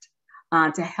support,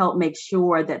 to help make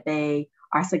sure that they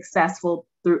are successful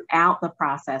throughout the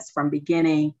process from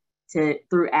beginning to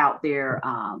throughout their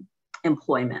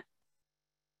employment.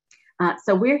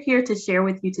 So we're here to share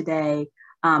with you today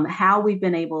how we've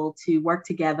been able to work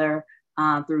together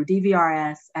through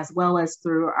DVRS as well as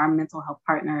through our mental health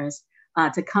partners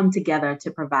to come together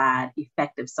to provide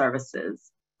effective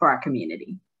services for our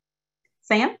community.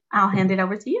 Sam, I'll hand it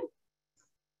over to you.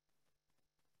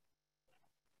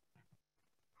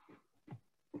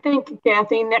 Thank you,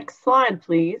 Kathy. Next slide,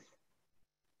 please.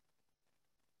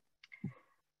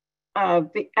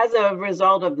 As a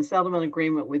result of the settlement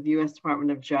agreement with U.S.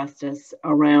 Department of Justice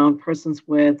around persons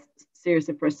with serious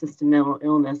and persistent mental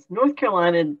illness, North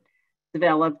Carolina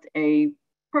developed a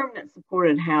permanent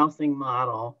supported housing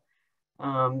model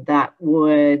that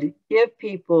would give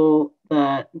people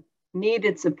the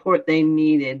needed support they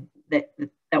needed,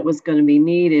 that was going to be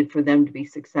needed for them to be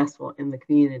successful in the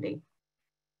community.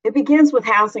 It begins with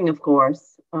housing, of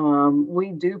course.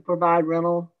 We do provide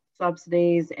rental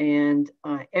subsidies, and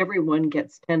everyone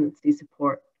gets tenancy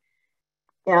support.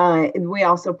 We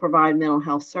also provide mental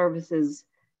health services,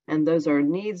 and those are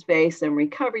needs-based and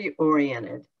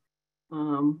recovery-oriented.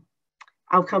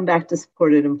 I'll come back to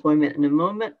supported employment in a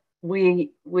moment. In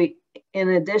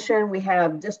addition, we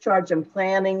have discharge and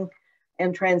planning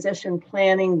and transition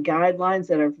planning guidelines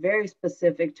that are very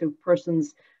specific to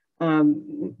persons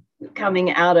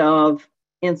coming out of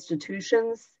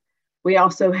institutions. We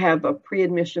also have a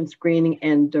pre-admission screening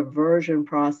and diversion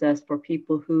process for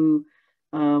people who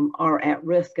are at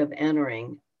risk of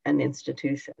entering an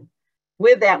institution.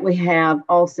 With that, we have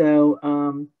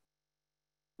also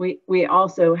we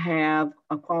also have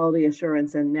a quality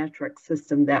assurance and metric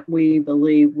system that we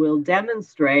believe will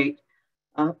demonstrate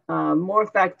more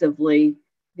effectively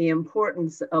the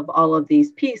importance of all of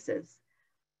these pieces.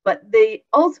 But the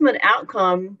ultimate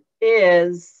outcome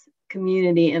is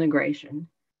community integration.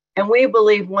 And we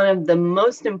believe one of the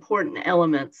most important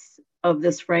elements of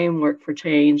this framework for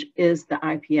change is the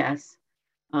IPS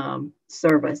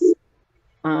service.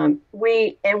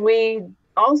 We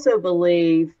also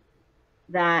believe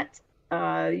that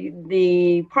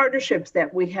the partnerships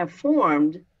that we have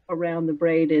formed around the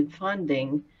braided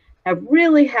funding have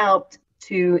really helped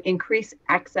to increase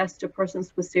access to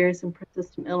persons with serious and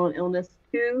persistent mental illness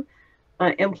to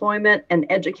employment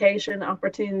and education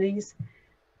opportunities.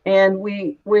 And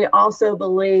we also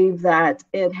believe that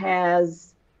it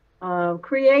has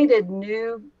created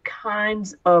new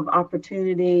kinds of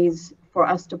opportunities for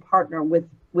us to partner with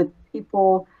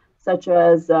people such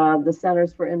as the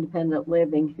Centers for Independent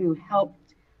Living, who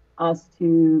helped us to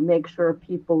make sure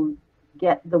people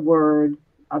get the word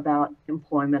about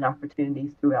employment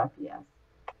opportunities through IPS.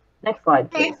 Next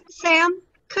slide, please. Sam,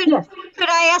 could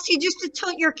I ask you just to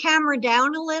tilt your camera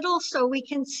down a little so we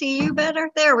can see you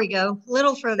better? There we go, a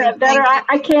little further. Better.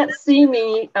 I can't see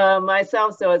me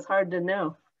myself, so it's hard to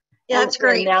know. Yeah, that's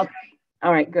great. Now,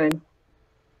 all right, good.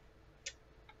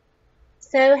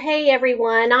 So, hey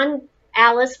everyone, I'm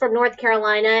Alice from North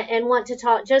Carolina and want to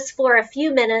talk just for a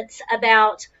few minutes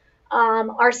about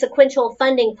our sequential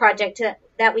funding project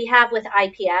that we have with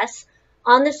IPS.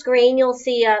 On the screen, you'll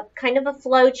see a kind of a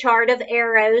flow chart of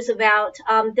arrows about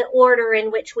the order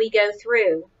in which we go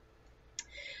through.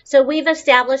 So we've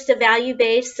established a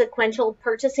value-based sequential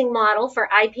purchasing model for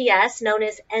IPS known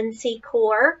as NC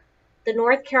Core, the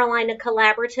North Carolina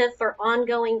Collaborative for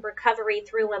Ongoing Recovery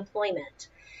Through Employment.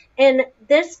 And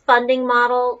this funding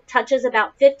model touches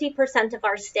about 50% of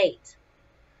our state.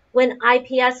 When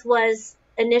IPS was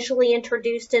initially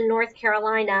introduced in North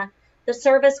Carolina, the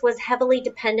service was heavily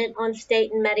dependent on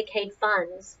state and Medicaid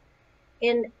funds.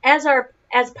 And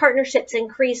as partnerships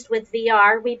increased with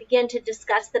VR, we began to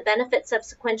discuss the benefits of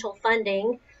sequential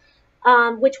funding,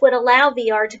 which would allow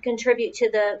VR to contribute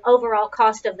to the overall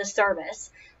cost of the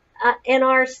service. And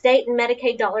our state and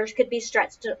Medicaid dollars could be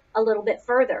stretched a little bit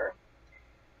further.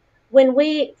 When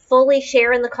we fully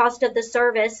share in the cost of the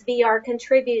service, VR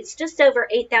contributes just over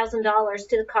 $8,000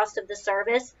 to the cost of the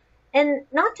service, and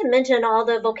not to mention all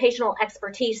the vocational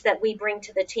expertise that we bring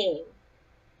to the team.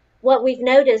 What we've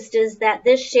noticed is that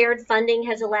this shared funding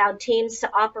has allowed teams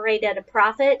to operate at a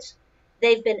profit.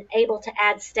 They've been able to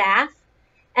add staff,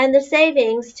 and the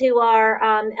savings to our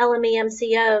LME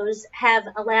MCOs have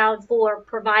allowed for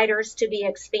providers to be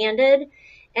expanded,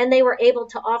 and they were able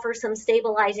to offer some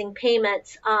stabilizing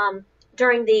payments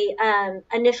during the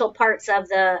initial parts of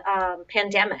the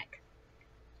pandemic.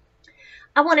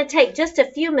 I want to take just a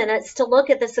few minutes to look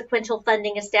at the sequential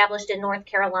funding established in North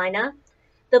Carolina.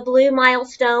 The blue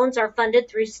milestones are funded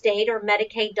through state or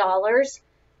Medicaid dollars,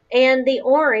 and the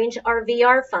orange are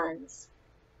VR funds.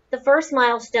 The first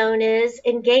milestone is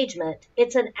engagement.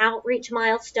 It's an outreach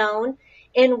milestone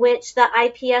in which the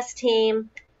IPS team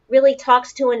really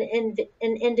talks to an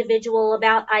individual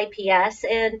about IPS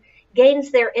and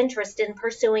gains their interest in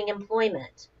pursuing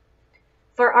employment.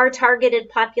 For our targeted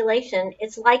population,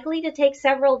 it's likely to take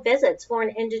several visits for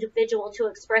an individual to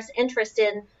express interest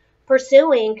in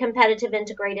pursuing competitive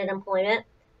integrated employment,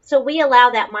 so we allow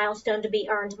that milestone to be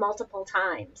earned multiple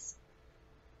times.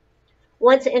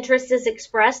 Once interest is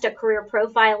expressed, a career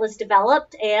profile is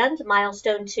developed, and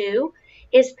milestone 2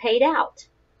 is paid out.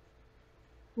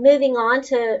 Moving on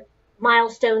to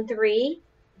milestone 3,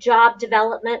 job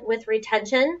development with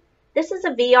retention. This is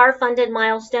a VR-funded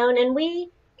milestone, and we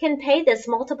can pay this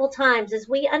multiple times as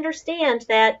we understand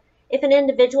that if an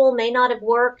individual may not have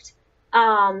worked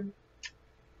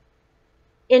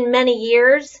in many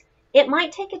years, it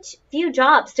might take a few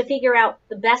jobs to figure out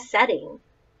the best setting.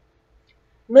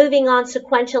 Moving on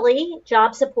sequentially,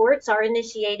 job supports are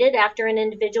initiated after an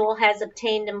individual has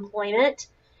obtained employment.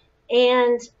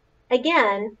 And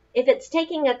again, if it's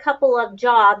taking a couple of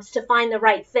jobs to find the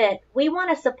right fit, we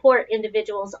want to support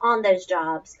individuals on those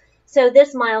jobs. So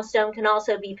this milestone can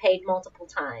also be paid multiple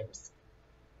times.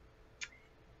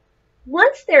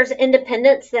 Once there's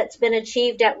independence that's been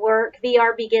achieved at work,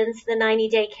 VR begins the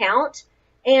 90-day count.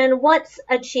 And once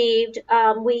achieved,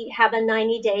 we have a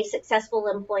 90-day successful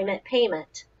employment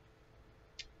payment.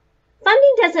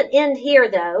 Funding doesn't end here,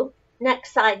 though.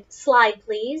 Next slide,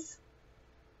 please.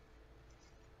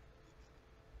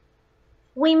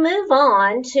 We move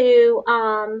on to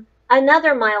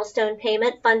another milestone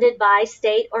payment funded by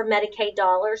state or Medicaid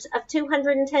dollars of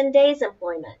 210 days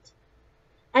employment.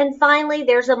 And finally,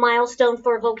 there's a milestone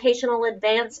for vocational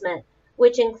advancement,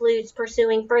 which includes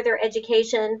pursuing further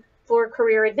education for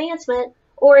career advancement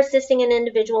or assisting an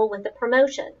individual with a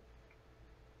promotion.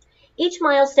 Each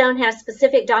milestone has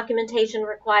specific documentation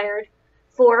required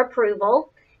for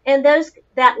approval, and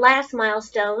that last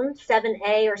milestone,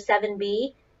 7A or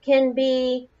 7B, can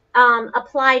be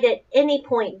applied at any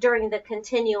point during the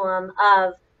continuum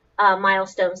of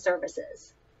milestone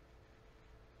services.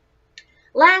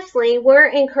 Lastly, we're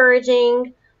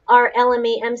encouraging our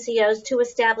LME MCOs to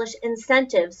establish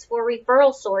incentives for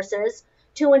referral sources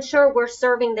to ensure we're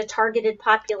serving the targeted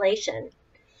population.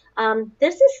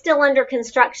 This is still under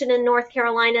construction in North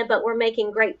Carolina, but we're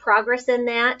making great progress in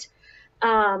that.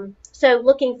 So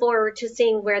looking forward to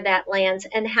seeing where that lands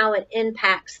and how it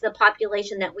impacts the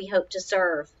population that we hope to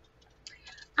serve.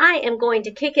 I am going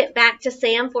to kick it back to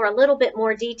Sam for a little bit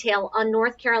more detail on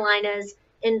North Carolina's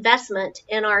investment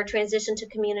in our Transition to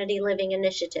Community Living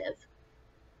initiative.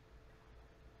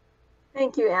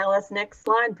 Thank you, Alice. Next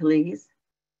slide, please.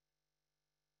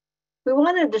 We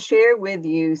wanted to share with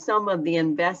you some of the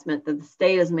investment that the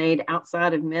state has made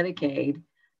outside of Medicaid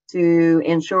to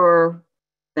ensure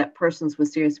that persons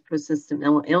with serious persistent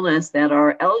mental illness that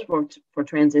are eligible for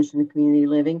transition to community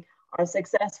living are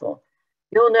successful.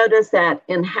 You'll notice that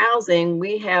in housing,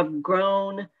 we have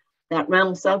grown that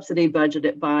rental subsidy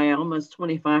budgeted by almost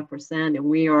 25%, and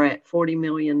we are at $40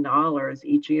 million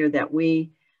each year that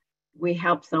we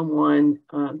help someone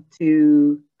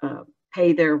to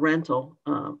pay their rental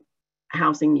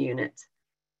housing units.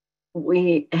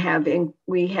 We have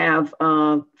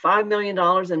 $5 million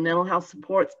in mental health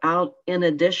supports out in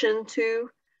addition to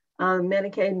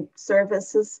Medicaid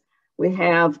services. We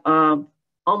have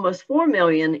almost $4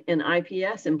 million in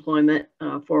IPS employment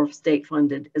for state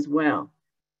funded as well.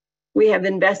 We have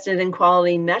invested in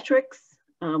quality metrics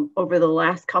over the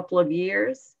last couple of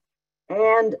years.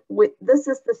 And this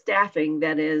is the staffing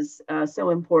that is so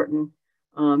important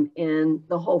in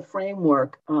the whole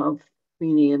framework of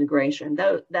community integration.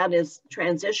 That is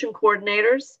transition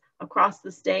coordinators across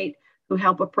the state who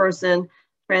help a person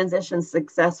transition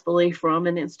successfully from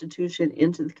an institution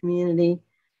into the community,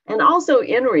 and also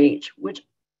InReach, which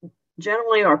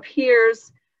generally are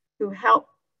peers who help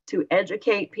to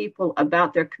educate people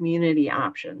about their community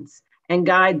options and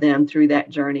guide them through that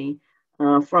journey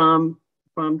from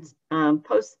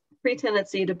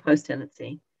pre-tenancy to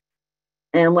post-tenancy.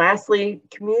 And lastly,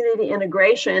 community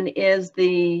integration is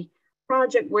the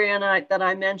project that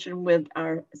I mentioned with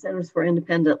our Centers for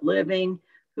Independent Living,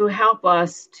 who help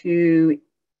us to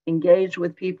engage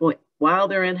with people while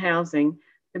they're in housing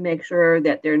to make sure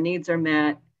that their needs are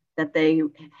met, that they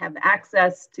have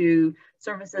access to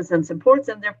services and supports,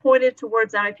 and they're pointed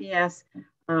towards IPS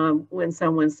when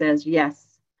someone says, yes,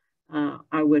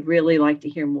 I would really like to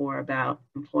hear more about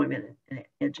employment and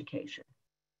education.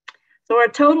 So our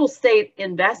total state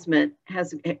investment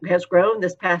has grown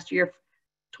this past year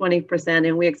 20%,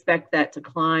 and we expect that to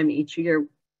climb each year,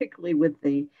 particularly with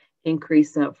the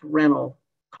increase of rental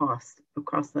costs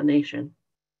across the nation.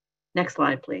 Next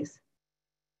slide, please.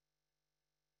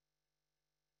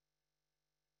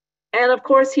 And of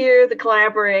course, here the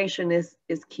collaboration is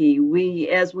key.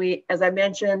 As I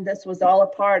mentioned, this was all a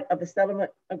part of a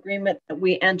settlement agreement that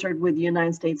we entered with the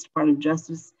United States Department of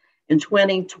Justice in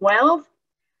 2012.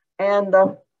 And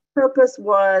the purpose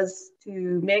was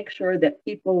to make sure that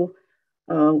people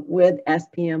with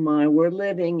SPMI were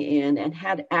living in and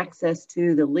had access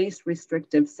to the least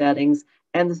restrictive settings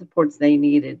and the supports they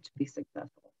needed to be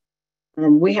successful.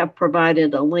 We have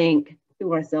provided a link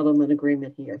to our settlement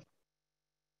agreement here.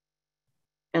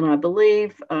 And I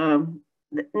believe,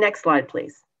 next slide,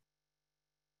 please.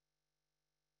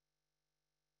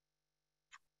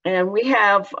 And we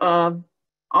have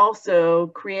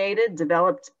also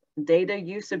developed data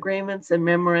use agreements and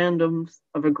memorandums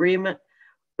of agreement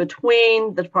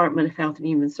between the Department of Health and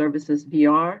Human Services,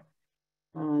 VR,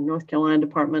 North Carolina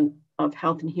Department of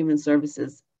Health and Human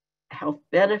Services Health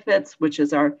Benefits, which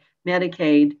is our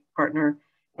Medicaid partner,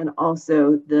 and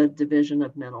also the Division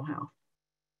of Mental Health.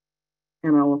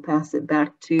 And I will pass it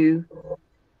back to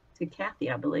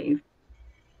Kathy, I believe.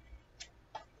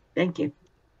 Thank you.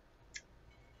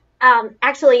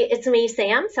 Actually, it's me,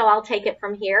 Sam, so I'll take it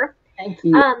from here. Thank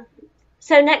you.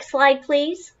 So next slide,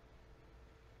 please.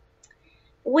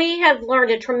 We have learned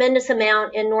a tremendous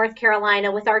amount in North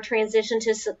Carolina with our transition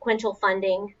to sequential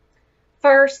funding.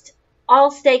 First,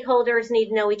 all stakeholders need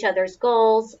to know each other's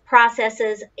goals,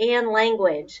 processes, and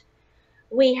language.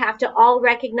 We have to all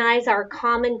recognize our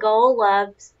common goal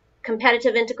of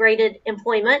competitive integrated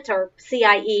employment, or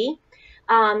CIE,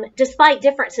 despite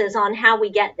differences on how we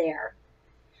get there.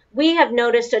 We have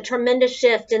noticed a tremendous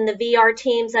shift in the VR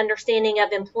team's understanding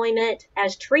of employment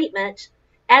as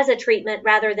a treatment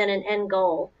rather than an end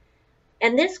goal.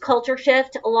 And this culture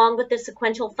shift, along with the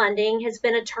sequential funding, has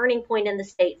been a turning point in the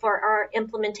state for our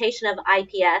implementation of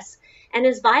IPS and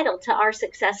is vital to our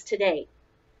success to date.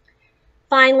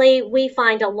 Finally, we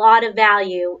find a lot of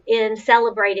value in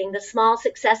celebrating the small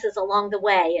successes along the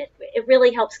way. It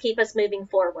really helps keep us moving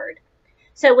forward.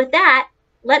 So with that,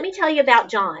 let me tell you about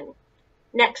John.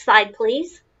 Next slide,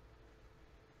 please.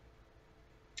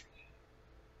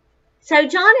 So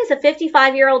John is a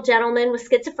 55-year-old gentleman with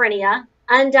schizophrenia,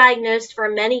 undiagnosed for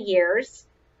many years.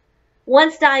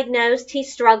 Once diagnosed, he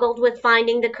struggled with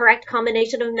finding the correct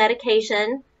combination of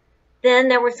medication. Then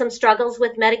there were some struggles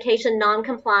with medication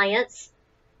non-compliance,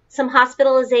 some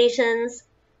hospitalizations,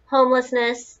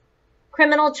 homelessness,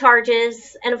 criminal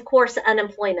charges, and of course,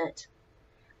 unemployment.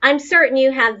 I'm certain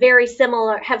you have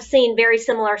seen very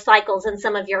similar cycles in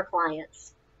some of your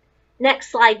clients.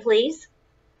 Next slide, please.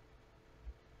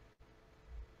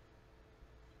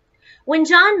 When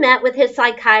John met with his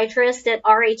psychiatrist at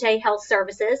RHA Health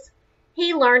Services,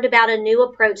 he learned about a new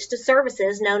approach to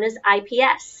services known as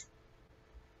IPS.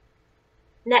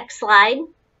 Next slide.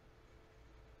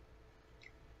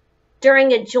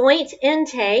 During a joint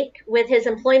intake with his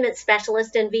employment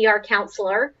specialist and VR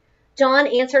counselor, John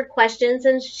answered questions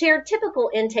and shared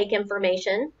typical intake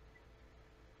information.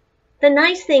 The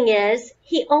nice thing is,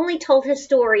 he only told his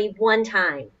story one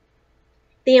time.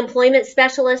 The employment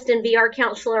specialist and VR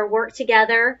counselor worked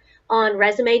together on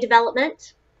resume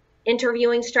development,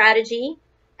 interviewing strategy,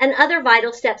 and other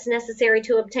vital steps necessary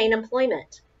to obtain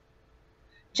employment.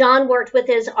 John worked with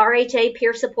his RHA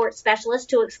peer support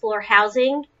specialist to explore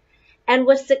housing and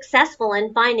was successful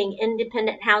in finding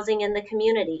independent housing in the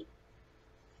community.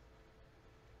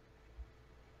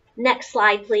 Next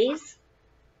slide, please.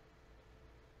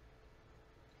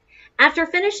 After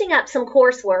finishing up some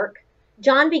coursework,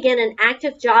 John began an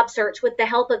active job search with the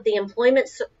help of the employment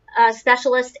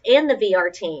specialist and the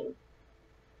VR team.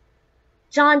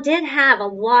 John did have a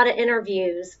lot of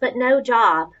interviews, but no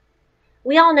job.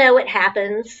 We all know it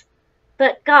happens,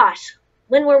 but gosh,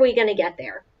 when were we going to get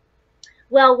there?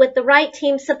 Well, with the right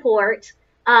team support,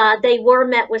 they were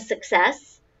met with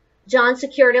success. John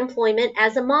secured employment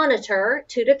as a monitor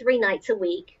 2 to 3 nights a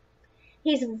week.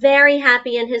 He's very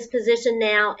happy in his position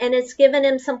now, and it's given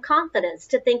him some confidence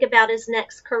to think about his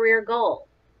next career goal.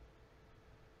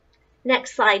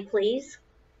 Next slide, please.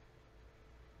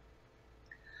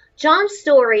 John's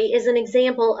story is an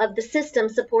example of the system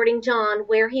supporting John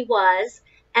where he was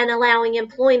and allowing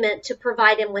employment to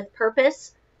provide him with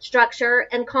purpose, structure,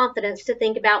 and confidence to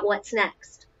think about what's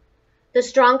next. The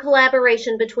strong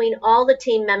collaboration between all the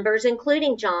team members,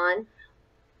 including John,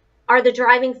 are the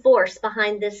driving force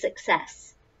behind this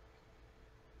success.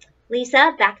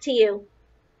 Lisa, back to you.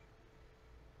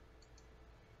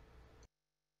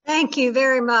 Thank you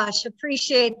very much.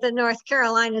 Appreciate the North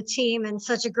Carolina team and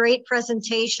such a great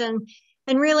presentation,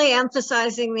 and really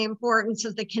emphasizing the importance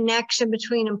of the connection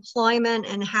between employment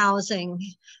and housing.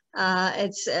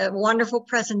 It's a wonderful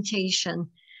presentation.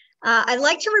 I'd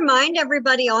like to remind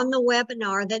everybody on the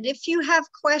webinar that if you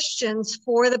have questions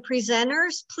for the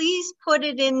presenters, please put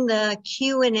it in the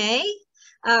Q&A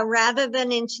rather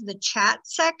than into the chat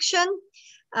section.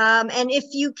 And if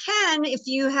you can, if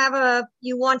you have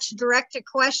you want to direct a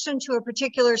question to a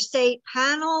particular state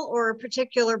panel or a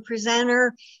particular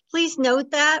presenter, please note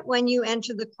that when you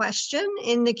enter the question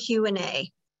in the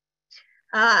Q&A.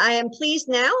 I am pleased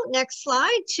now, next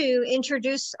slide, to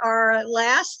introduce our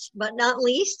last but not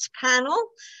least panel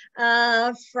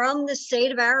from the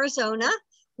state of Arizona.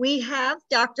 We have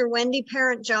Dr. Wendy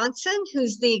Parent-Johnson,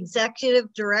 who's the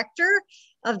Executive Director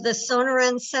of the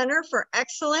Sonoran Center for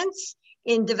Excellence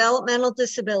in Developmental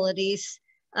Disabilities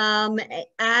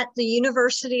at the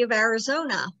University of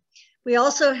Arizona. We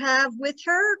also have with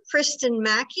her Kristen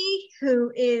Mackey,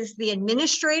 who is the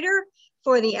administrator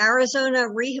for the Arizona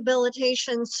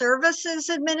Rehabilitation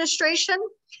Services Administration,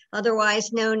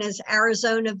 otherwise known as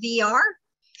Arizona VR.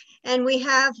 And we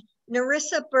have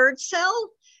Narissa Birdsell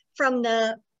from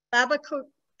the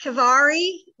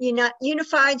Babacavari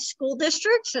Unified School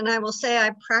Districts. And I will say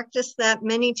I practiced that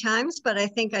many times, but I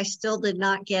think I still did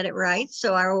not get it right.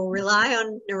 So I will rely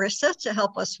on Narissa to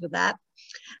help us with that.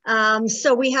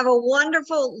 So we have a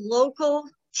wonderful local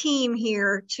team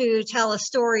here to tell a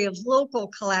story of local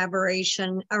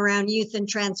collaboration around youth in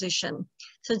transition.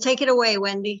 So take it away,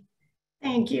 Wendy.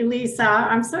 Thank you, Lisa.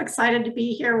 I'm so excited to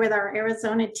be here with our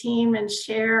Arizona team and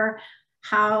share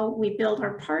how we build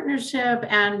our partnership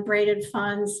and braided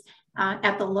funds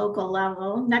at the local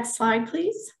level. Next slide,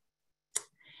 please.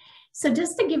 So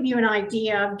just to give you an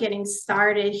idea of getting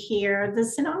started here, the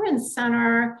Sonoran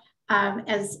Center,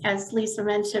 as Lisa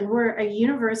mentioned, we're a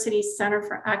university center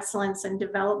for excellence in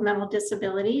developmental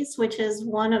disabilities, which is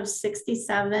one of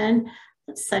 67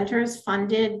 centers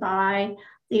funded by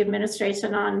the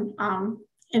Administration on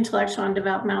Intellectual and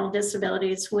Developmental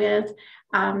Disabilities with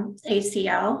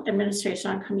ACL,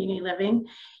 Administration on Community Living.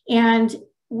 And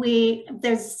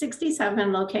there's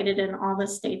 67 located in all the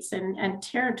states and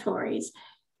territories.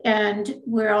 And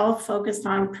we're all focused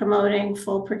on promoting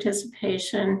full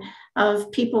participation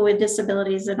of people with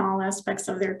disabilities in all aspects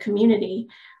of their community.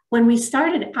 When we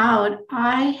started out,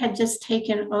 I had just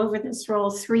taken over this role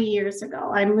 3 years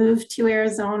ago. I moved to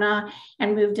Arizona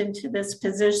and moved into this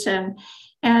position.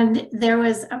 And there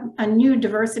was a new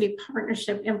diversity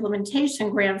partnership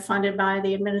implementation grant funded by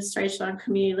the Administration on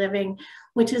Community Living,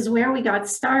 which is where we got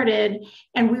started.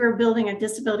 And we were building a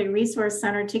disability resource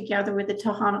center together with the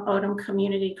Tohono O'odham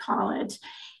Community College.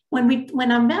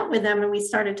 When I met with them and we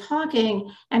started talking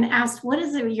and asked, what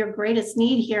is your greatest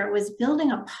need here? It was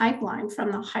building a pipeline from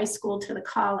the high school to the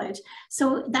college.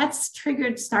 So that's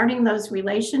triggered starting those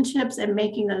relationships and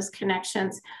making those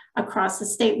connections across the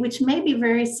state, which may be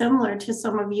very similar to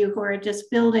some of you who are just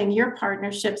building your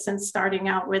partnerships and starting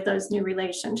out with those new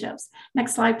relationships.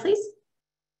 Next slide, please.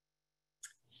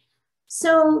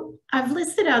 So I've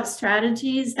listed out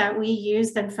strategies that we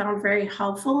used and found very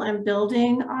helpful in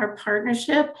building our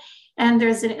partnership. And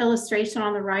there's an illustration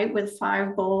on the right with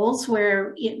 5 bowls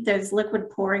where there's liquid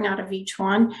pouring out of each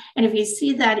one. And if you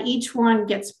see that, each one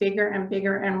gets bigger and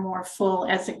bigger and more full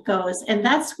as it goes. And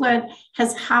that's what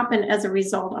has happened as a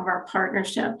result of our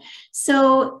partnership.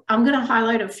 So I'm going to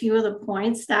highlight a few of the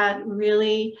points that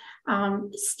really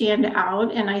stand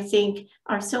out and I think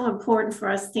are so important for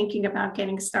us thinking about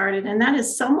getting started. And that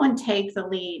is someone take the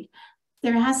lead.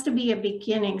 There has to be a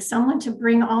beginning, someone to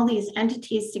bring all these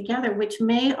entities together, which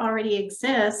may already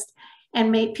exist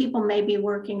and people may be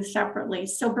working separately.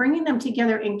 So bringing them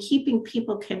together and keeping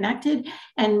people connected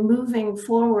and moving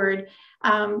forward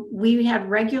We had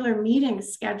regular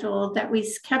meetings scheduled that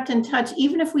we kept in touch,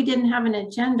 even if we didn't have an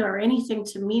agenda or anything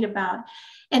to meet about.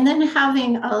 And then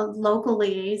having a local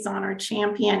liaison or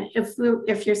champion,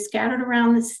 if you're scattered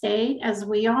around the state as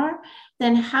we are,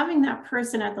 then having that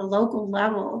person at the local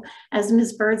level, as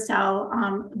Ms. Birdsall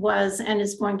was and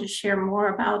is going to share more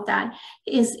about that,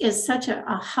 is such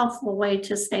a helpful way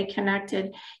to stay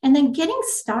connected. And then getting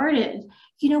started.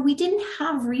 You know, we didn't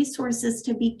have resources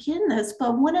to begin this,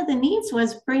 but one of the needs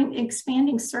was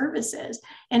expanding services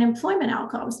and employment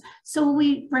outcomes. So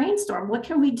we brainstormed, what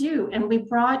can we do? And we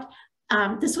brought,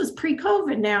 this was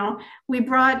pre-COVID now, we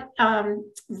brought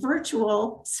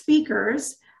virtual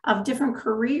speakers of different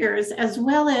careers, as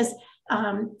well as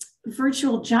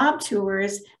virtual job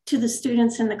tours to the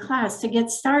students in the class to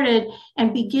get started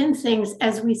and begin things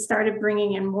as we started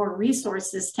bringing in more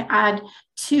resources to add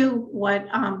to what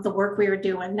the work we were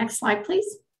doing. Next slide,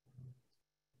 please.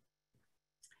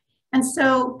 And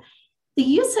so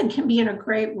the USAID can be in a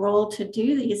great role to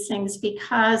do these things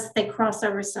because they cross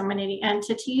over so many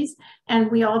entities, and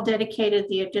we all dedicated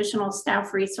the additional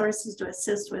staff resources to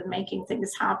assist with making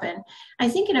things happen. I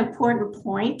think an important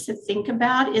point to think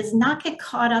about is not get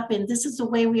caught up in this is the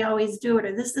way we always do it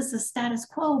or this is the status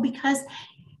quo, because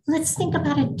let's think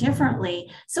about it differently.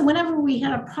 So whenever we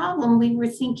had a problem, we were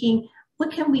thinking,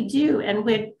 what can we do? And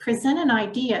we'd present an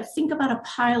idea, think about a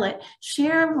pilot,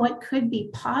 share what could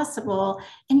be possible,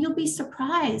 and you'll be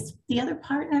surprised. The other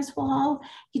partners will all,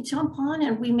 you jump on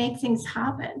and we make things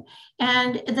happen.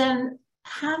 And then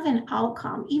have an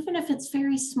outcome, even if it's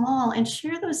very small, and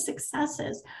share those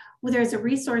successes. Well, there's a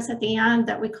resource at the end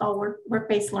that we call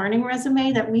work-based learning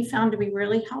resume that we found to be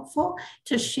really helpful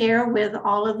to share with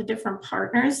all of the different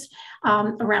partners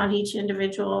around each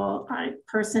individual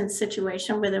person's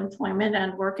situation with employment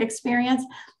and work experience,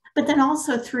 but then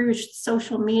also through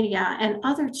social media and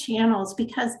other channels,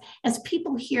 because as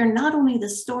people hear not only the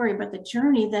story, but the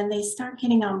journey, then they start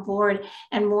getting on board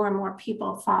and more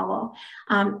people follow.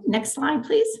 Next slide,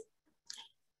 please.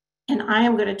 And I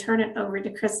am going to turn it over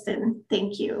to Kristen.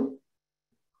 Thank you.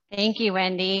 Thank you,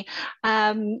 Wendy.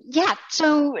 Yeah,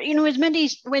 so, you know, as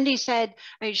Wendy said,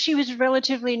 she was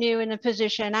relatively new in the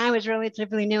position. I was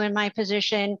relatively new in my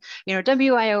position. You know,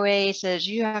 WIOA says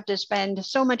you have to spend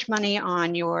so much money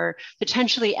on your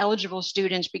potentially eligible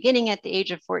students beginning at the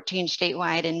age of 14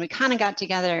 statewide. And we kind of got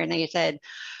together and they said,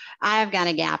 I've got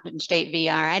a gap in state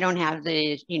VR. I don't have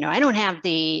the, you know, I don't have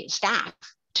the staff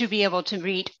to be able to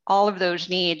meet all of those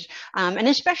needs, and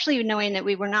especially knowing that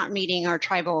we were not meeting our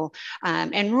tribal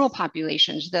and rural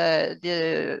populations,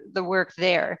 the work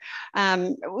there.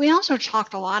 We also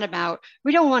talked a lot about,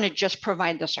 we don't want to just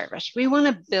provide the service. We want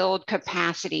to build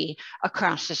capacity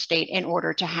across the state in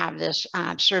order to have this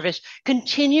service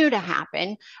continue to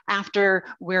happen after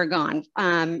we're gone,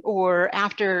 or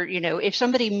after, you know, if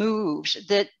somebody moves,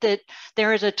 that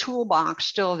there is a toolbox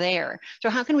still there. So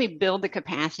how can we build the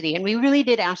capacity? And we really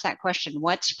did ask that question,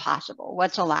 what's possible,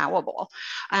 what's allowable?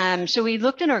 So we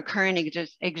looked at our current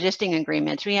existing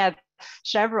agreements. We have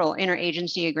several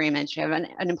interagency agreements. We have an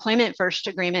employment first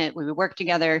agreement. We work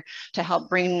together to help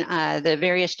bring the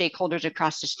various stakeholders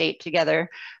across the state together.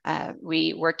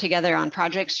 We work together on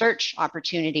project search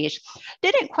opportunities.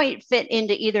 Didn't quite fit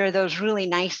into either of those really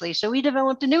nicely, so we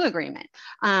developed a new agreement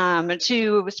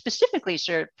to specifically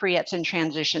serve pre-ETS and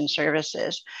transition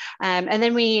services. And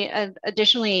then we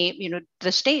additionally, you know,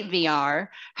 the state VR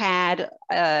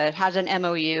has an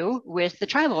MOU with the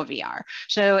tribal VR.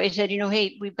 So it said, you know,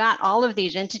 hey, we've got all of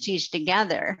these entities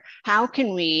together. How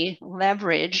can we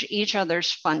leverage each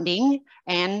other's funding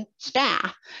and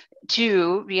staff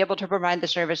to be able to provide the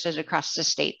services across the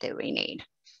state that we need?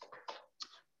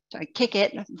 So I kick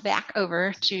it back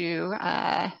over to,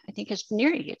 I think it's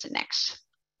Neri gets it next.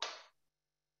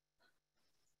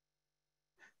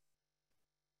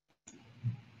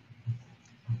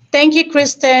 Thank you,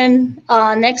 Kristen.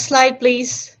 Next slide,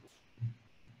 please.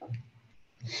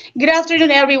 Good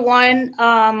afternoon, everyone.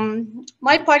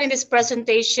 My part in this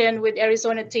presentation with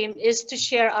Arizona team is to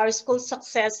share our school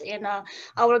success in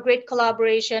our great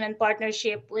collaboration and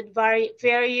partnership with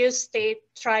various state,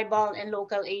 tribal, and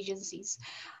local agencies.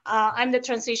 I'm the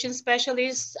transition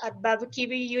specialist at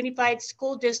Babukibi Unified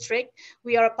School District.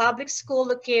 We are a public school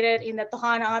located in the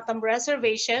Tohono O'odham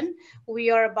Reservation.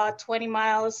 We are about 20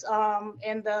 miles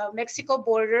in the Mexico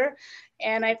border.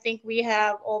 And I think we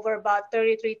have over about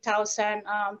 33,000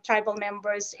 tribal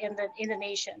members in the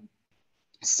nation.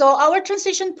 So our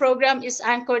transition program is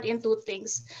anchored in two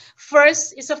things.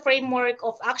 First is a framework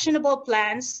of actionable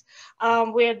plans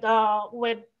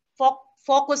with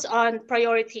focus on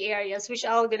priority areas, which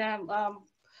I'm gonna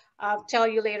tell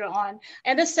you later on.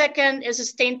 And the second is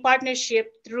sustained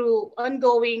partnership through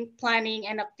ongoing planning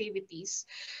and activities.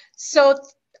 So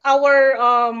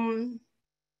our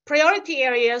priority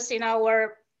areas in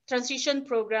our transition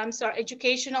programs are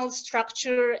educational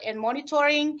structure and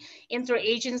monitoring,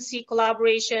 interagency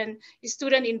collaboration,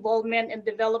 student involvement and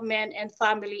development, and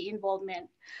family involvement.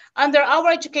 Under our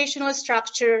educational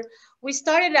structure, we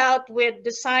started out with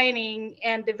designing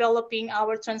and developing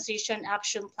our transition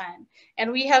action plan.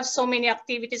 And we have so many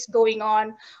activities going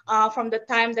on from the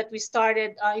time that we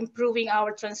started improving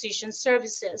our transition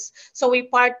services. So we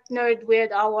partnered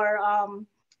with our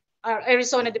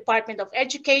Arizona Department of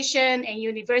Education and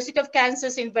University of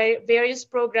Kansas in various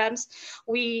programs.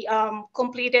 We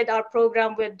completed our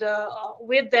program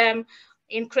with them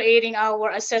in creating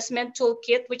our assessment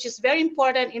toolkit, which is very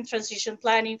important in transition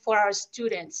planning for our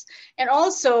students. And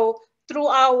also through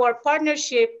our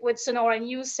partnership with Sonora and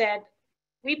USAID,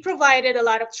 we provided a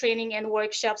lot of training and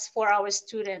workshops for our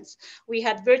students. We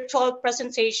had virtual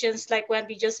presentations, like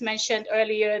Wendy just mentioned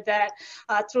earlier, that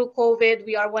through COVID,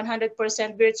 we are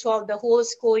 100% virtual the whole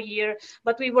school year,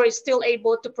 but we were still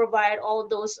able to provide all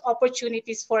those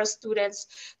opportunities for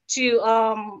students to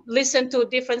listen to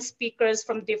different speakers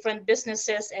from different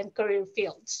businesses and career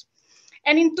fields.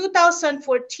 And in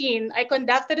 2014, I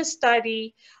conducted a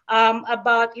study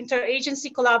about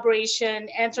interagency collaboration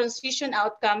and transition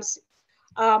outcomes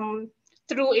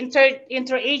through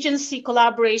interagency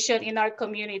collaboration in our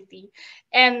community.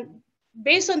 And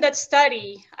based on that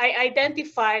study, I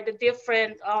identified the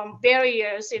different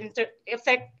barriers in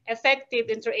effective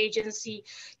interagency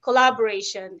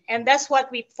collaboration. And that's what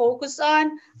we focus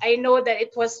on. I know that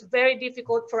it was very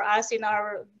difficult for us in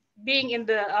our being in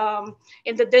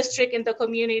the district, in the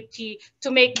community,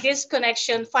 to make this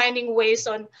connection, finding ways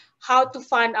on how to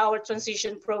fund our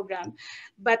transition program.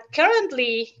 But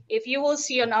currently, if you will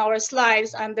see on our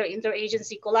slides under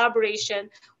interagency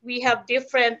collaboration, we have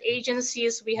different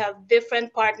agencies, we have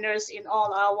different partners in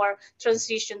all our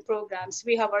transition programs.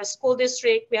 We have our school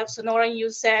district, we have Sonora and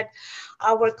USAID,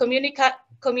 our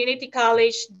community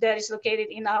college that is located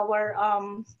in our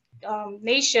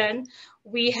nation.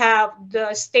 We have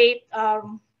the state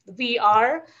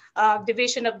VR,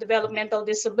 Division of Developmental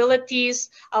Disabilities,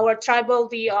 our tribal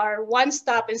VR, One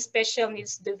Stop and Special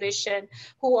Needs Division,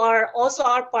 who are also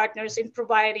our partners in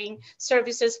providing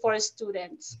services for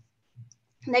students.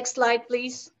 Next slide,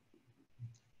 please.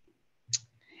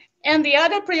 And the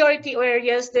other priority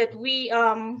areas that we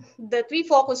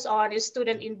focus on is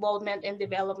student involvement and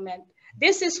development.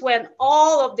 This is when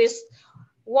all of this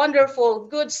wonderful,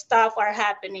 good stuff are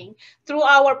happening. Through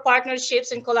our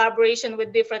partnerships and collaboration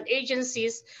with different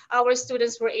agencies, our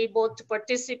students were able to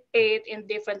participate in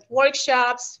different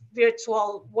workshops,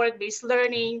 virtual work-based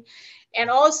learning. And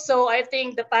also, I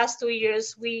think the past 2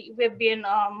 years, we've been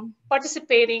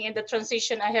participating in the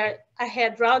Transition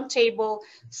Ahead Roundtable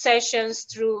sessions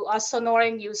through Sonora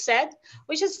and USAID,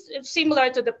 which is similar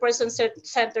to the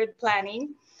person-centered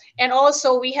planning. And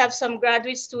also we have some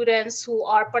graduate students who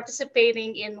are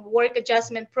participating in work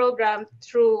adjustment program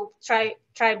through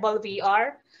Tribal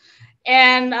VR.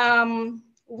 And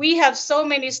we have so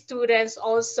many students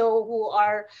also who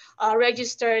are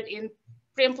registered in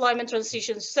pre-employment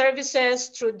transition services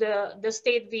through the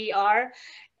state VR.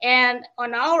 And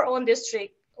on our own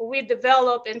district, we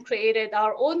developed and created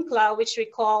our own cloud, which we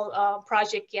call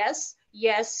Project YES.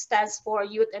 YES stands for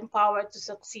Youth Empowered to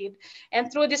Succeed. And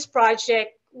through this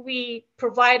project, we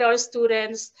provide our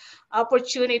students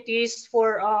opportunities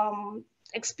for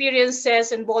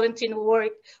experiences and volunteer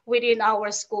work within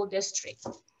our school district.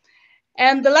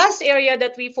 And the last area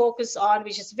that we focus on,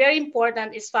 which is very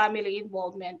important, is family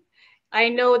involvement. I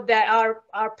know that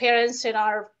our parents and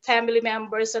our family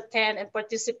members attend and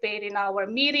participate in our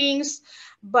meetings,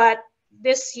 but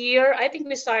this year, I think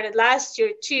we started last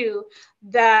year too,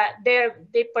 that they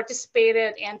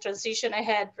participated in Transition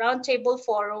Ahead Roundtable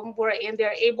Forum, wherein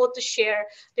they're able to share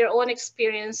their own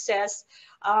experiences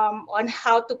on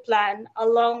how to plan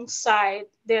alongside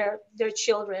their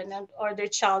children or their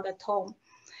child at home.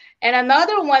 And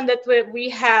another one that we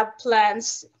have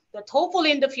plans that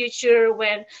hopefully in the future,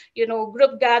 when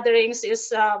group gatherings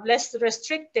is less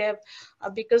restrictive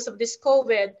because of this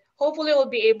COVID, hopefully we'll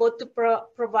be able to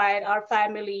provide our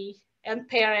family and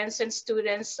parents and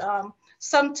students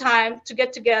some time to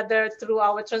get together through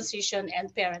our transition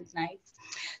and parent night.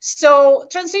 So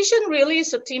transition really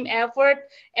is a team effort,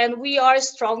 and we are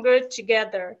stronger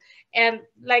together. And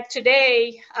like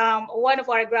today, one of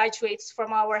our graduates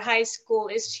from our high school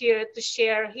is here to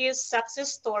share his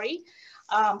success story.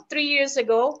 3 years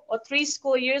ago, or 3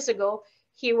 school years ago,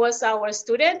 he was our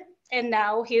student, and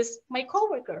now he's my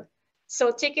coworker.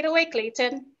 So take it away,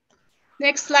 Clayton.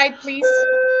 Next slide, please.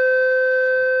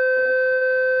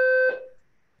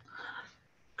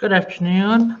 Good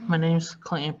afternoon. My name is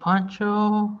Clayton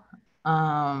Pancho.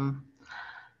 I'm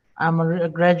a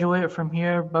graduate from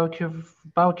here,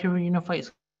 Bowker Unified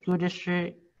School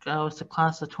District. I was the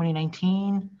class of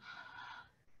 2019.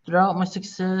 Throughout my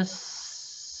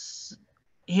success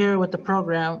here with the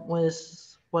program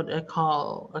was what I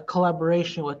call a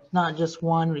collaboration with not just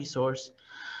one resource.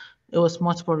 It was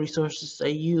multiple resources I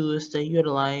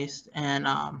utilized, and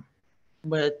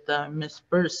with Miss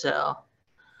Birdsell,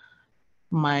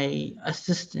 my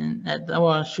assistant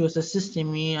she was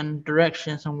assisting me on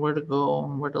directions on where to go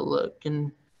and where to look.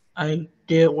 And I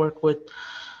did work with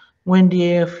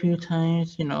Wendy a few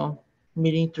times,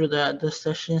 meeting through the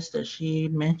sessions that she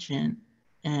mentioned.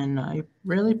 And I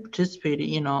really participated,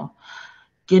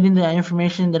 getting the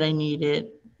information that I needed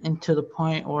and to the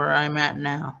point where I'm at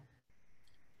now.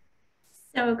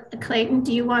 So Clayton,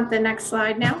 do you want the next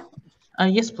slide now?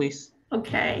 Yes, please.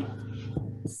 Okay.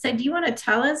 So do you want to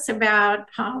tell us about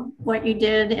what you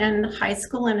did in high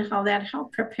school and how that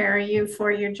helped prepare you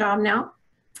for your job now?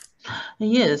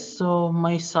 Yes. So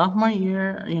my sophomore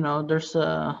year, there's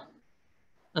a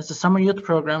summer youth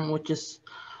program, which is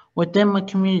within my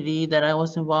community that I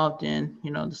was involved in.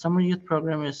 The summer youth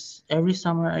program is every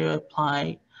summer I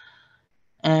apply.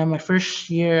 And my first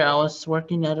year, I was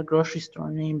working at a grocery store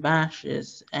named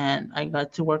Bash's, and I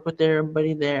got to work with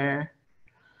everybody there.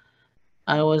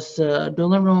 I was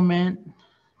dual enrollment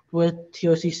with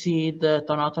TOCC, the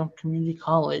Toronto Community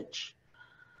College,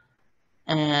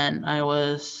 and I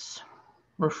was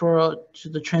referred to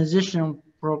the transition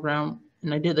program,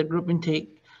 and I did the group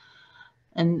intake.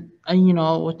 And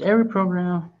with every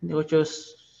program, which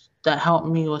was that helped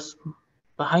me was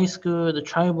the high school, the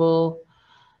tribal,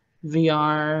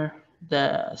 VR,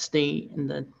 the state, and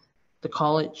the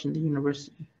college and the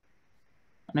university.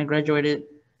 And I graduated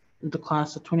the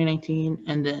class of 2019,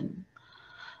 and then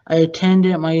I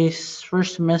attended my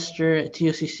first semester at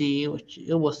TOCC, which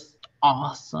it was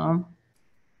awesome.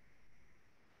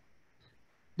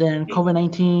 Then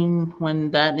COVID-19,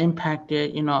 when that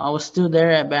impacted, I was still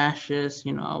there at Bash's.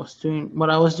 I was doing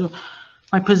what I was doing.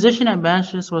 My position at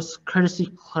Bash's was courtesy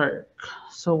clerk.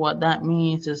 So what that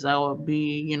means is I would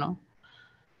be,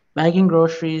 bagging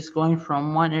groceries, going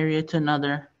from one area to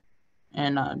another,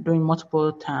 and doing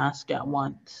multiple tasks at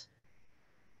once.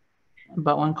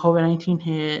 But when COVID-19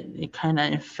 hit, it kind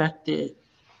of affected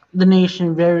the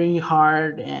nation very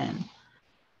hard. And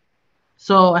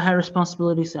so I had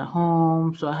responsibilities at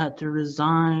home, so I had to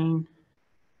resign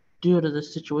due to the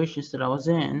situations that I was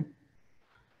in.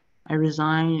 I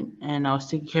resigned, and I was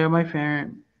taking care of my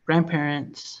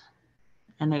grandparents,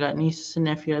 and I got nieces and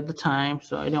nephews at the time,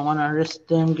 so I didn't want to risk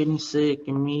them getting sick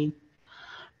and me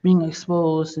being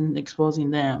exposed and exposing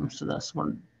them. So that's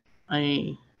when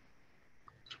I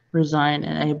resigned,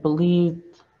 and I believe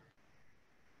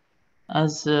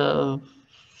as of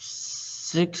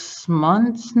 6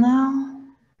 months now,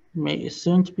 maybe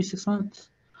soon to be 6 months,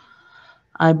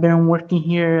 I've been working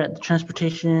here at the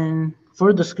transportation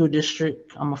for the school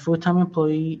district. I'm a full-time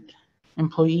employee.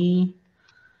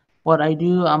 What I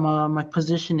do, my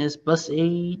position is bus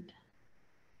aide.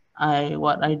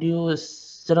 What I do is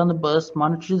sit on the bus,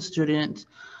 monitor the students.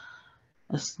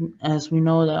 As we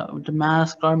know that the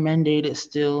masks are mandated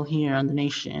still here in the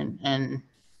nation, and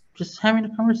just having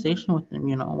a conversation with them,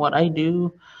 what I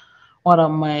do, what are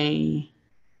my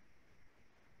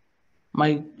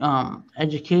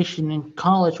education in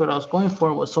college, what I was going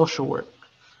for was social work.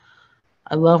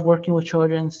 I love working with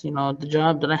children. The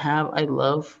job that I have, I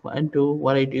love. I do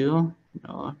what I do,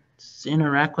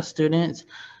 interact with students.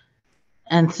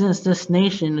 And since this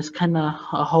nation is kind of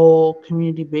a whole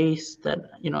community base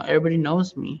that, everybody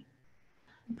knows me.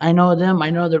 I know them,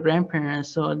 I know their grandparents.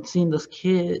 So seeing those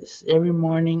kids every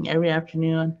morning, every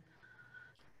afternoon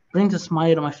brings a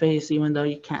smile to my face, even though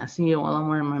you can't see it while I'm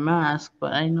wearing my mask.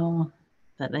 But I know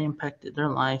that I impacted their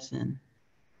lives, and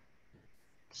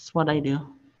it's what I do.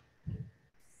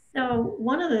 So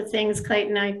one of the things,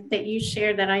 Clayton, that you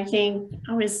shared that I think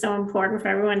is so important for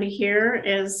everyone to hear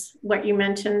is what you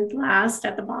mentioned last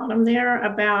at the bottom there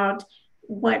about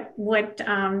what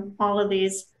all of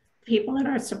these people that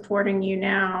are supporting you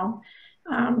now.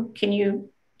 Do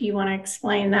you want to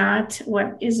explain that?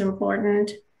 What is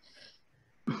important?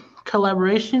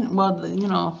 Collaboration. Well,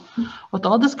 with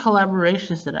all these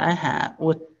collaborations that I have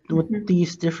with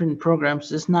these different programs,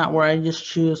 it's not where I just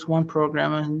choose one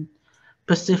program and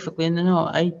specifically. No,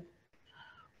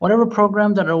 whatever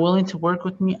program that are willing to work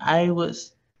with me, I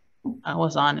was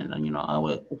on it. I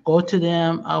would go to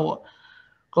them. I would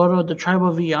go to the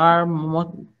tribal VR. I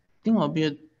think it would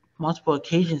be multiple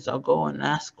occasions, I'll go and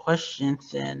ask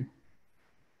questions, and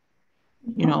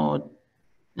you know,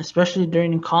 especially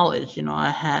during college, you know,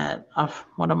 I had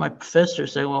one of my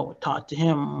professors say, well, talk to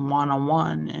him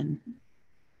one-on-one and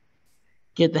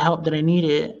get the help that I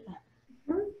needed.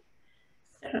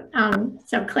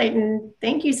 So Clayton,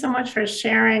 thank you so much for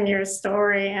sharing your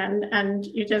story, and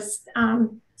you just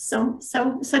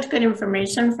such good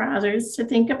information for others to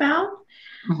think about.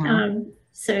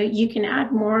 So you can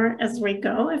add more as we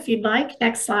go if you'd like.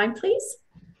 Next slide, please.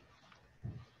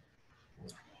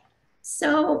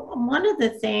 So one of the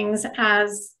things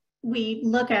as we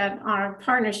look at our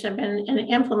partnership and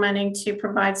implementing to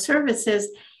provide services,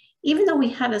 even though we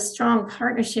had a strong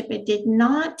partnership, it did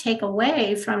not take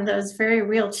away from those very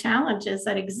real challenges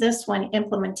that exist when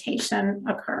implementation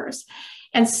occurs.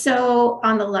 And so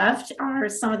on the left are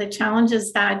some of the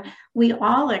challenges that we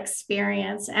all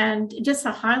experience. And just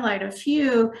to highlight a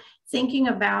few, thinking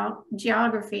about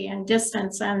geography and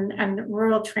distance and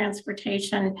rural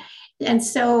transportation. And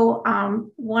so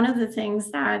one of the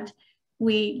things that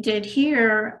we did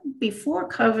here before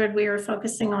COVID, we were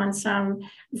focusing on some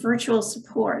virtual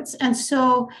supports. And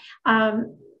so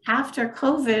after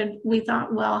COVID, we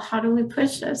thought, well, how do we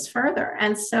push this further?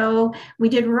 And so we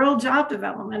did rural job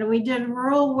development, and we did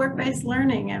rural work-based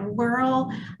learning and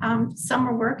rural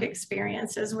summer work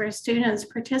experiences where students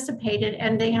participated,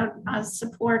 and they had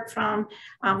support from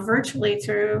virtually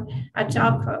through a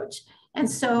job coach. And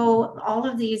so all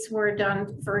of these were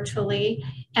done virtually.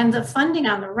 And the funding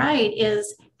on the right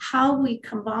is how we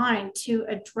combine to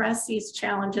address these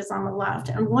challenges on the left.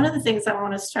 And one of the things I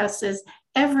want to stress is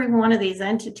every one of these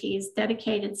entities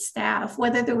dedicated staff,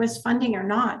 whether there was funding or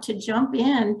not, to jump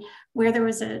in where there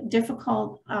was a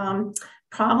difficult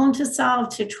problem to solve,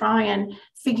 to try and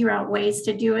figure out ways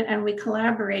to do it, and we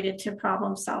collaborated to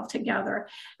problem solve together.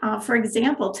 For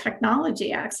example,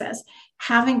 technology access,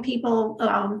 having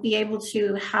people be able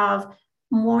to have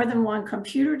more than one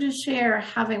computer to share,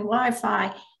 having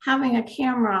Wi-Fi, having a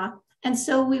camera. And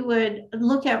so we would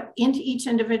look at into each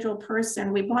individual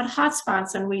person. We bought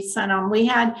hotspots and we sent them. We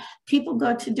had people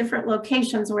go to different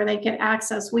locations where they could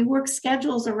access. We worked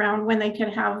schedules around when they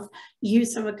could have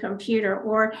use of a computer,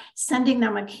 or sending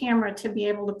them a camera to be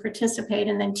able to participate,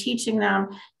 and then teaching them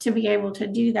to be able to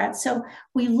do that. So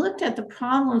we looked at the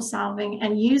problem solving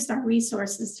and used our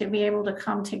resources to be able to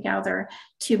come together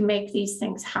to make these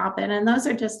things happen. And those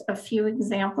are just a few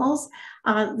examples.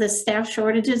 The staff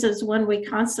shortages is one we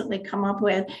constantly come up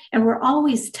with, and we're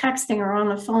always texting or on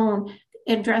the phone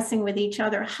addressing with each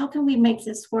other, how can we make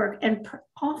this work? And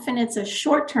often it's a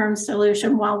short-term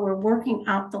solution while we're working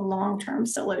out the long-term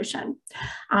solution.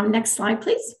 Next slide,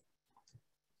 please.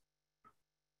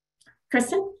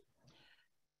 Kristen?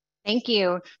 Thank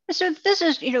you. So this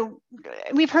is,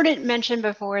 we've heard it mentioned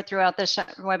before throughout this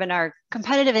webinar,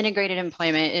 competitive integrated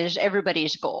employment is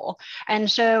everybody's goal.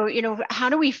 And so, how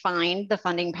do we find the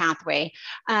funding pathway?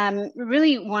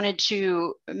 Really wanted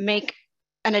to make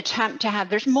an attempt to have,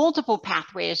 there's multiple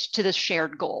pathways to this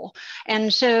shared goal.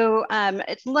 And so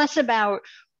it's less about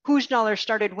whose dollar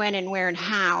started when and where and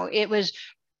how. It was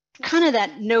kind of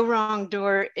that no wrong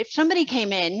door. If somebody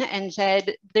came in and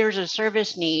said there's a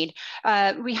service need,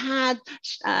 we had,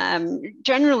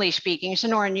 generally speaking,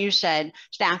 Sonora, and you said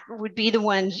staff would be the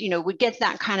ones, would get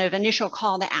that kind of initial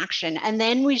call to action. And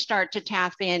then we start to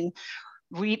tap in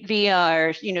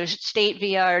VR, state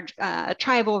VR,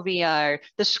 tribal VR,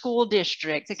 the school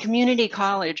district, the community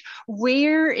college.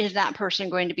 Where is that person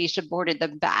going to be supported the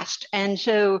best? And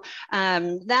so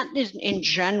that is, in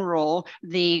general,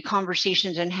 the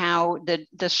conversations and how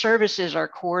the services are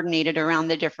coordinated around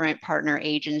the different partner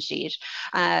agencies.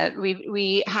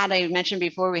 We had, I mentioned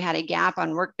before, we had a gap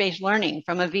on work-based learning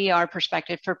from a VR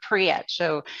perspective for pre-ed.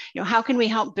 So, how can we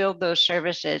help build those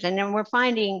services? And then we're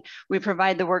finding we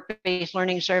provide the work-based learning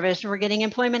service, and we're getting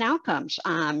employment outcomes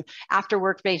after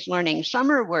work-based learning,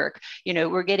 summer work.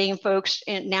 We're getting folks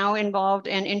now involved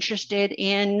and interested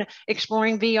in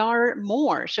exploring VR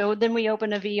more. So then we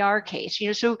open a VR case.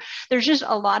 So there's just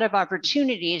a lot of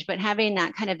opportunities, but having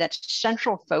that kind of that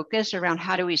central focus around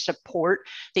how do we support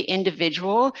the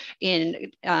individual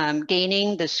in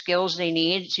gaining the skills they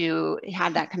need to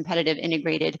have that competitive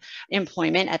integrated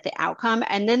employment at the outcome,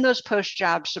 and then those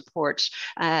post-job supports.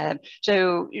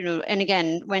 So, and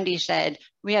again, Wendy said,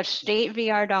 we have state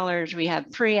VR dollars, we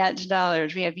have pre-EDS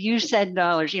dollars, we have USED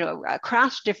dollars,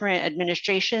 across different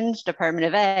administrations, Department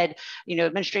of Ed,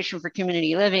 Administration for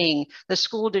Community Living, the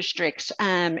school districts.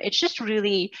 It's just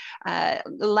really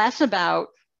less about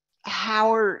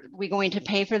how are we going to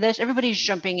pay for this. Everybody's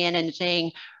jumping in and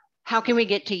saying, how can we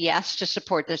get to yes to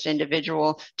support this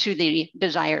individual to the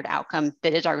desired outcome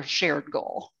that is our shared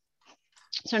goal?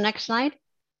 So next slide.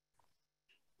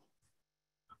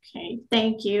 Okay,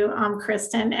 thank you,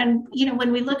 Kristen. And, you know,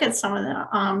 when we look at some of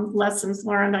the lessons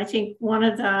learned, I think one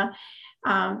of the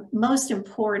most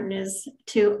important is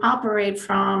to operate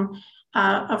from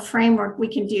a framework. We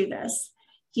can do this.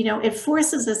 You know, it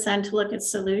forces us then to look at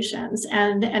solutions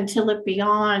and to look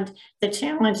beyond the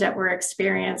challenge that we're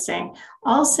experiencing.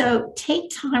 Also,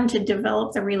 take time to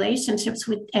develop the relationships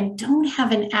with, and don't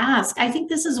have an ask. I think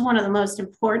this is one of the most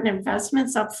important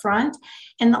investments up front,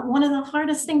 and one of the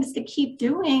hardest things to keep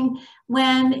doing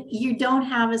when you don't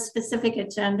have a specific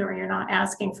agenda or you're not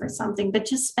asking for something, but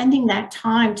just spending that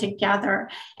time together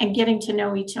and getting to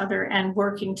know each other and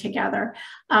working together.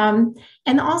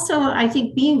 And also, I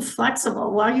think being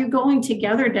flexible while you're going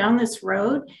together down this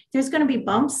road, there's going to be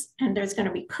bumps and there's going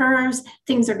to be curves.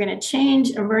 Things are going to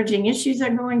change. Emerging issues are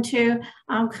going to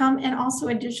come, and also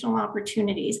additional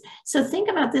opportunities. So think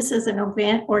about this as an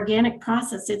organic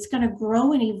process. It's going to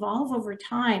grow and evolve over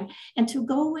time. And to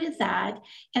go with that,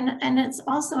 and it's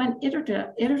also an iterative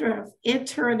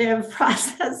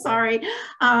process, sorry.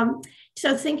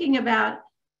 So thinking about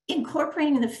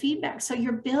incorporating the feedback. So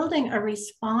you're building a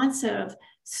responsive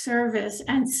service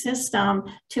and system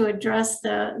to address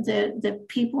the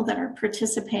people that are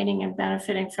participating and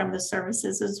benefiting from the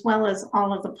services, as well as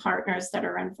all of the partners that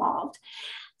are involved.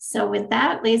 So with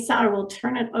that, Lisa, I will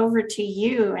turn it over to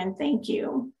you, and thank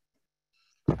you.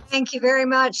 Thank you very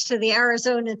much to the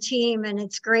Arizona team, and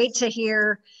it's great to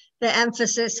hear the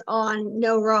emphasis on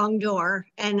no wrong door,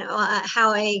 and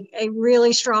how a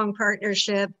really strong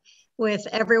partnership with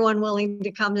everyone willing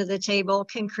to come to the table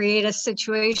can create a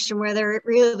situation where there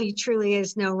really truly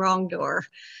is no wrong door.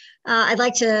 I'd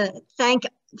like to thank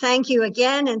you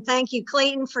again, and thank you,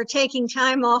 Clayton, for taking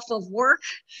time off of work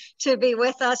to be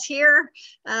with us here,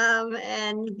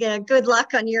 and good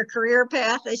luck on your career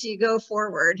path as you go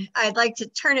forward. I'd like to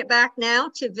turn it back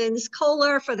now to Vince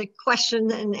Kohler for the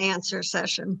question and answer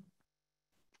session.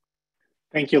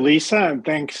 Thank you, Lisa, and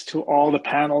thanks to all the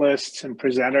panelists and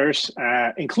presenters,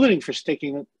 including for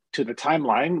sticking to the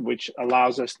timeline, which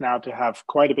allows us now to have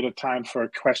quite a bit of time for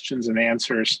questions and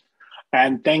answers.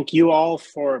 And thank you all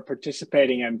for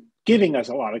participating and giving us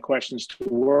a lot of questions to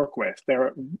work with. There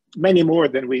are many more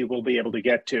than we will be able to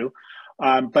get to.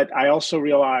 But I also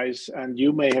realize, and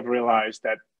you may have realized,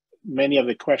 that many of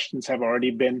the questions have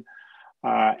already been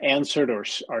answered or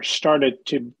started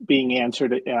to being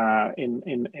answered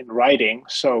in writing.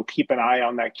 So keep an eye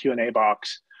on that Q&A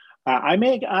box. I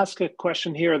may ask a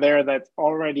question here or there that's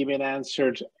already been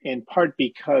answered, in part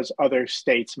because other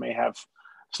states may have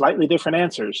slightly different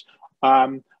answers.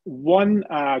 One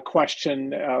question,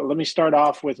 let me start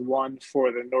off with one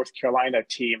for the North Carolina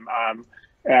team.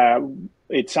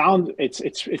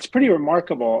 It's pretty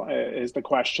remarkable, is the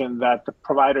question, that the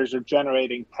providers are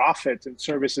generating profits and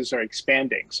services are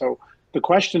expanding. So the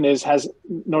question is, has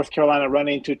North Carolina run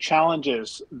into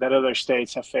challenges that other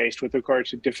states have faced with regard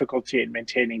to difficulty in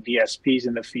maintaining DSPs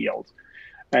in the field?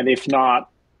 And if not,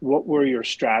 what were your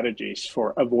strategies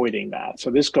for avoiding that? So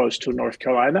this goes to North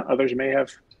Carolina. Others may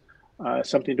have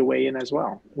something to weigh in as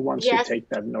well. Who wants to take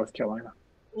that in North Carolina?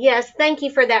 Yes, thank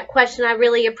you for that question. I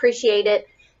really appreciate it.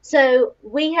 So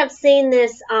we have seen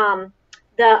this,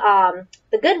 the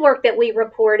good work that we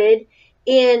reported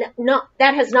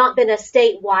that has not been a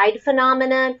statewide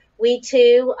phenomenon. We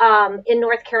too, in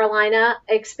North Carolina,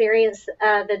 experienced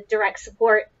the direct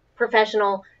support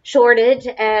professional shortage,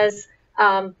 as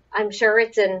I'm sure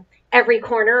it's in every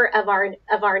corner of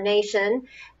our nation.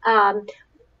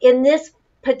 In this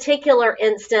particular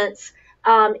instance,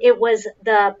 it was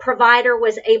the provider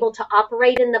was able to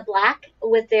operate in the black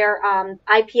with their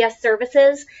IPS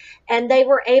services, and they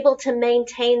were able to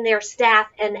maintain their staff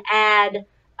and add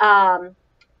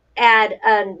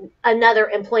another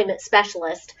employment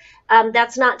specialist.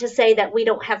 That's not to say that we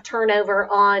don't have turnover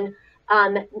on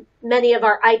many of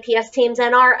our IPS teams,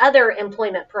 and our other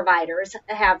employment providers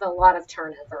have a lot of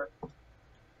turnover.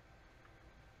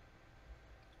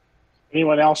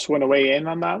 Anyone else want to weigh in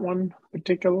on that one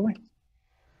particularly?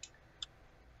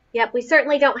 Yep, we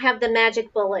certainly don't have the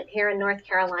magic bullet here in North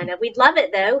Carolina. We'd love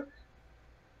it though.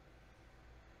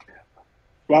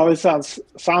 Well, it sounds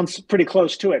pretty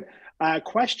close to it.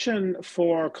 Question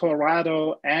for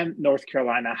Colorado and North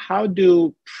Carolina: how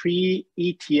do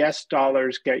pre-ETS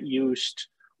dollars get used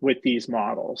with these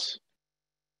models?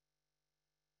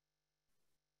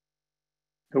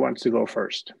 Who wants to go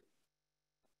first?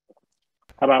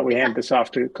 How about we hand this off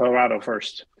to Colorado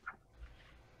first?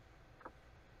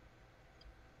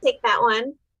 Take that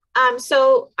one.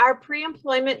 So our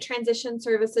pre-employment transition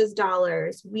services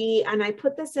dollars, and I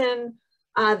put this in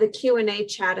the Q&A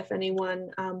chat if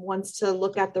anyone wants to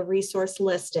look at the resource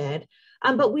listed.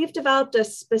 But we've developed a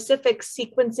specific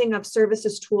sequencing of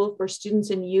services tool for students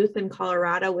and youth in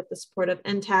Colorado with the support of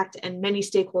NTACT and many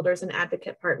stakeholders and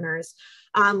advocate partners,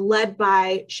 led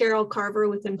by Cheryl Carver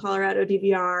within Colorado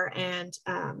DVR and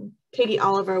Katie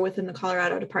Oliver within the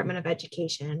Colorado Department of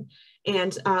Education,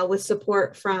 and with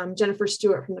support from Jennifer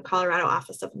Stewart from the Colorado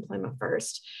Office of Employment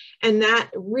First. And that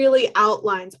really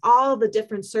outlines all the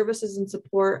different services and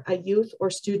support a youth or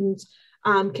student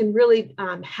can really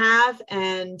have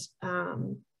and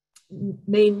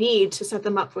may need to set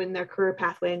them up in their career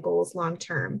pathway and goals long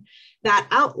term. That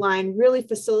outline really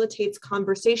facilitates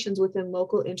conversations within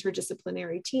local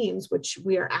interdisciplinary teams, which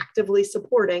we are actively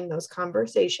supporting those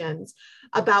conversations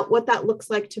about what that looks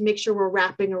like to make sure we're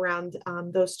wrapping around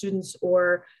those students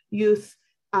or youth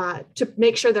to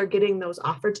make sure they're getting those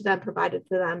offered to them, provided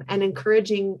to them, and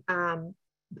encouraging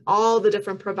all the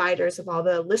different providers of all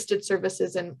the listed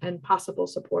services and possible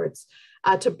supports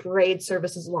to braid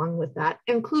services along with that,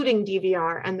 including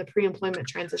DVR and the pre-employment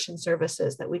transition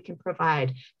services that we can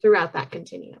provide throughout that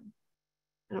continuum.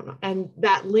 I don't know, and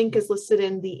that link is listed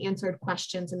in the answered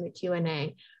questions in the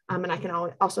Q&A, and I can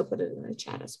also put it in the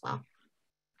chat as well.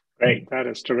 Great, that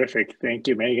is terrific. Thank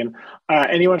you, Megan.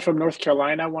 Anyone from North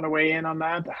Carolina want to weigh in on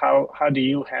that? How do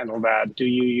you handle that? Do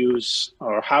you use,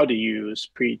 or how do you use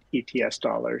pre-ETS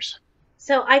dollars?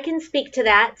 So I can speak to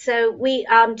that. So we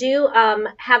do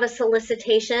have a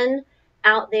solicitation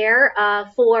out there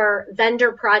for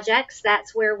vendor projects.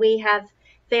 That's where we have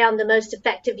found the most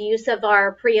effective use of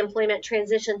our pre-employment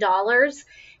transition dollars.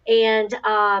 And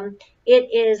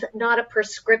it is not a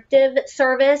prescriptive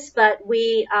service, but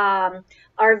we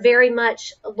are very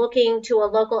much looking to a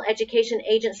local education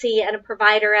agency and a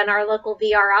provider and our local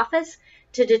VR office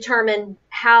to determine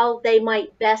how they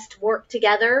might best work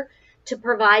together to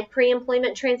provide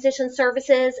pre-employment transition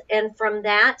services. And from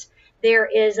that, there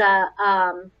is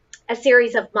a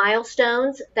series of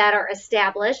milestones that are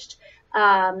established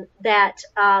that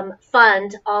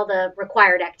fund all the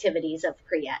required activities of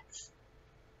pre-ETS.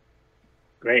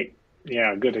 Great.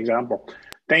 Yeah, good example.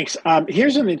 Thanks.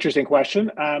 Here's an interesting question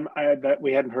that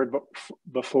we hadn't heard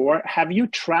before. Have you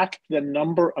tracked the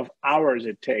number of hours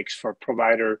it takes for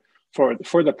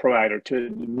the provider to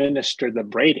administer the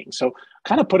braiding? So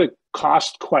kind of put a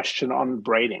cost question on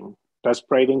braiding. Does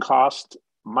braiding cost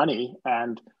money?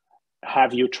 And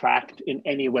have you tracked in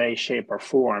any way, shape, or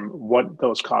form what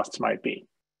those costs might be?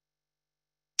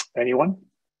 Anyone?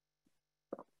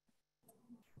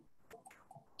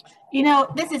 You know,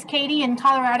 this is Katie in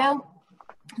Colorado,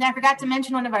 and I forgot to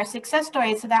mention one of our success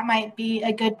stories, so that might be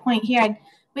a good point here.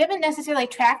 We haven't necessarily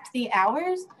tracked the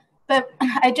hours, but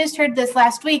I just heard this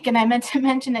last week, and I meant to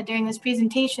mention it during this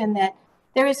presentation, that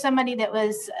there was somebody that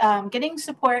was getting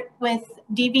support with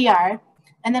DVR,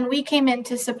 and then we came in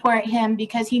to support him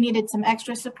because he needed some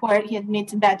extra support. He had made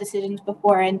some bad decisions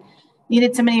before and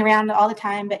needed somebody around all the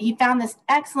time, but he found this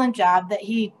excellent job that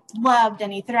he loved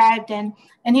and he thrived in,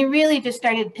 and he really just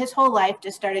started, his whole life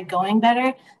just started going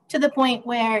better to the point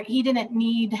where he didn't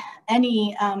need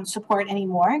any support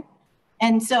anymore.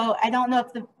 And so I don't know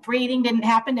if the braiding didn't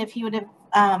happen, if he would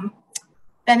have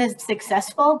been as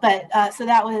successful, but so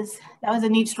that was a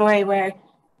neat story where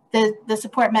the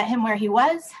support met him where he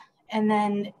was, and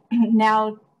then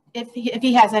now if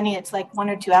he has any, it's like 1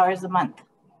 or 2 hours a month.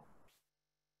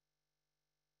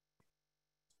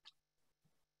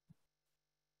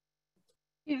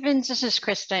 Vince, this is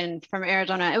Kristen from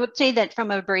Arizona. I would say that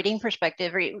from a braiding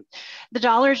perspective, the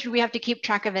dollars, we have to keep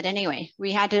track of it anyway.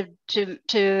 We had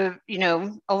to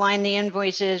align the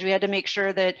invoices. We had to make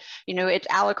sure that, it's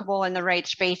allocable in the right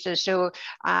spaces. So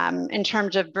in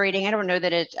terms of braiding, I don't know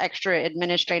that it's extra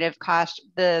administrative cost.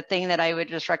 The thing that I would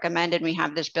just recommend, and we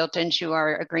have this built into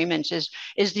our agreements,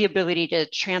 is the ability to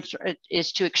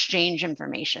to exchange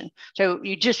information. So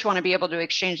you just want to be able to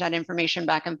exchange that information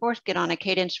back and forth, get on a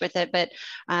cadence with it. But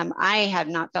I have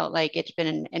not felt like it's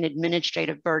been an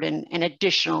administrative burden, an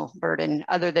additional burden,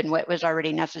 other than what was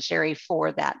already necessary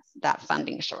for that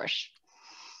funding source.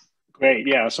 Great,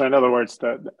 yeah. So in other words,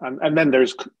 and then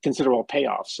there's considerable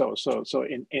payoff. So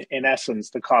in essence,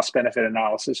 the cost-benefit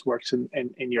analysis works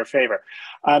in your favor.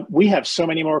 We have so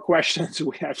many more questions.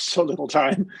 We have so little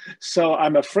time. So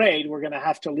I'm afraid we're going to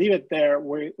have to leave it there.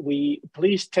 We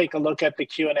please take a look at the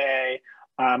Q&A.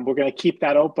 We're going to keep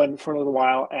that open for a little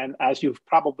while. And as you've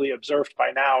probably observed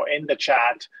by now in the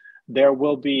chat, there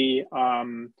will be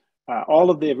all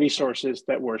of the resources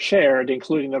that were shared,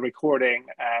 including the recording,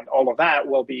 and all of that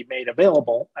will be made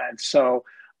available. And so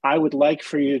I would like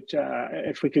for you to,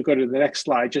 if we could go to the next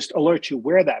slide, just alert you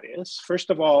where that is. First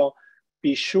of all,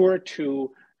 be sure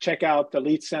to check out the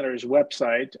Lead Center's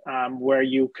website, where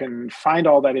you can find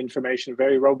all that information, a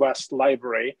very robust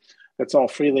library. That's all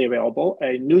freely available.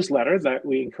 A newsletter that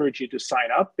we encourage you to sign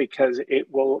up, because it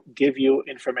will give you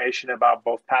information about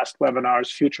both past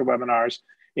webinars, future webinars,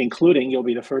 including you'll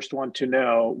be the first one to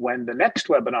know when the next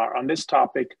webinar on this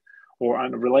topic or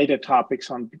on related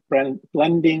topics on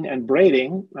blending and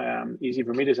braiding, easy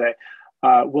for me to say,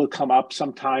 will come up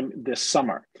sometime this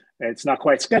summer. It's not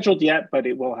quite scheduled yet, but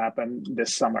it will happen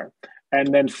this summer.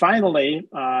 And then finally,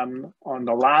 on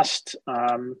the last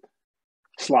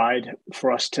slide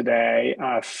for us today,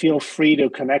 feel free to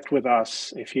connect with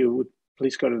us, if you would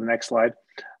please go to the next slide,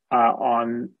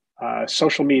 on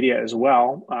social media as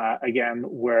well, again,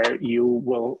 where you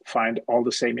will find all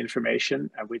the same information,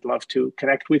 and we'd love to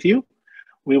connect with you.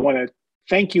 We want to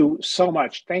thank you so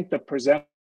much. Thank the presenters,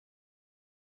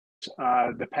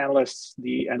 the panelists,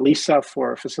 and Lisa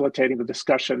for facilitating the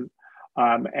discussion,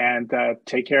 and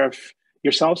take care of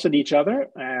yourselves and each other.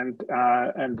 And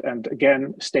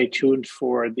again, stay tuned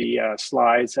for the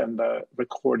slides and the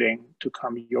recording to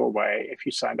come your way if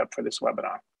you signed up for this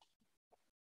webinar.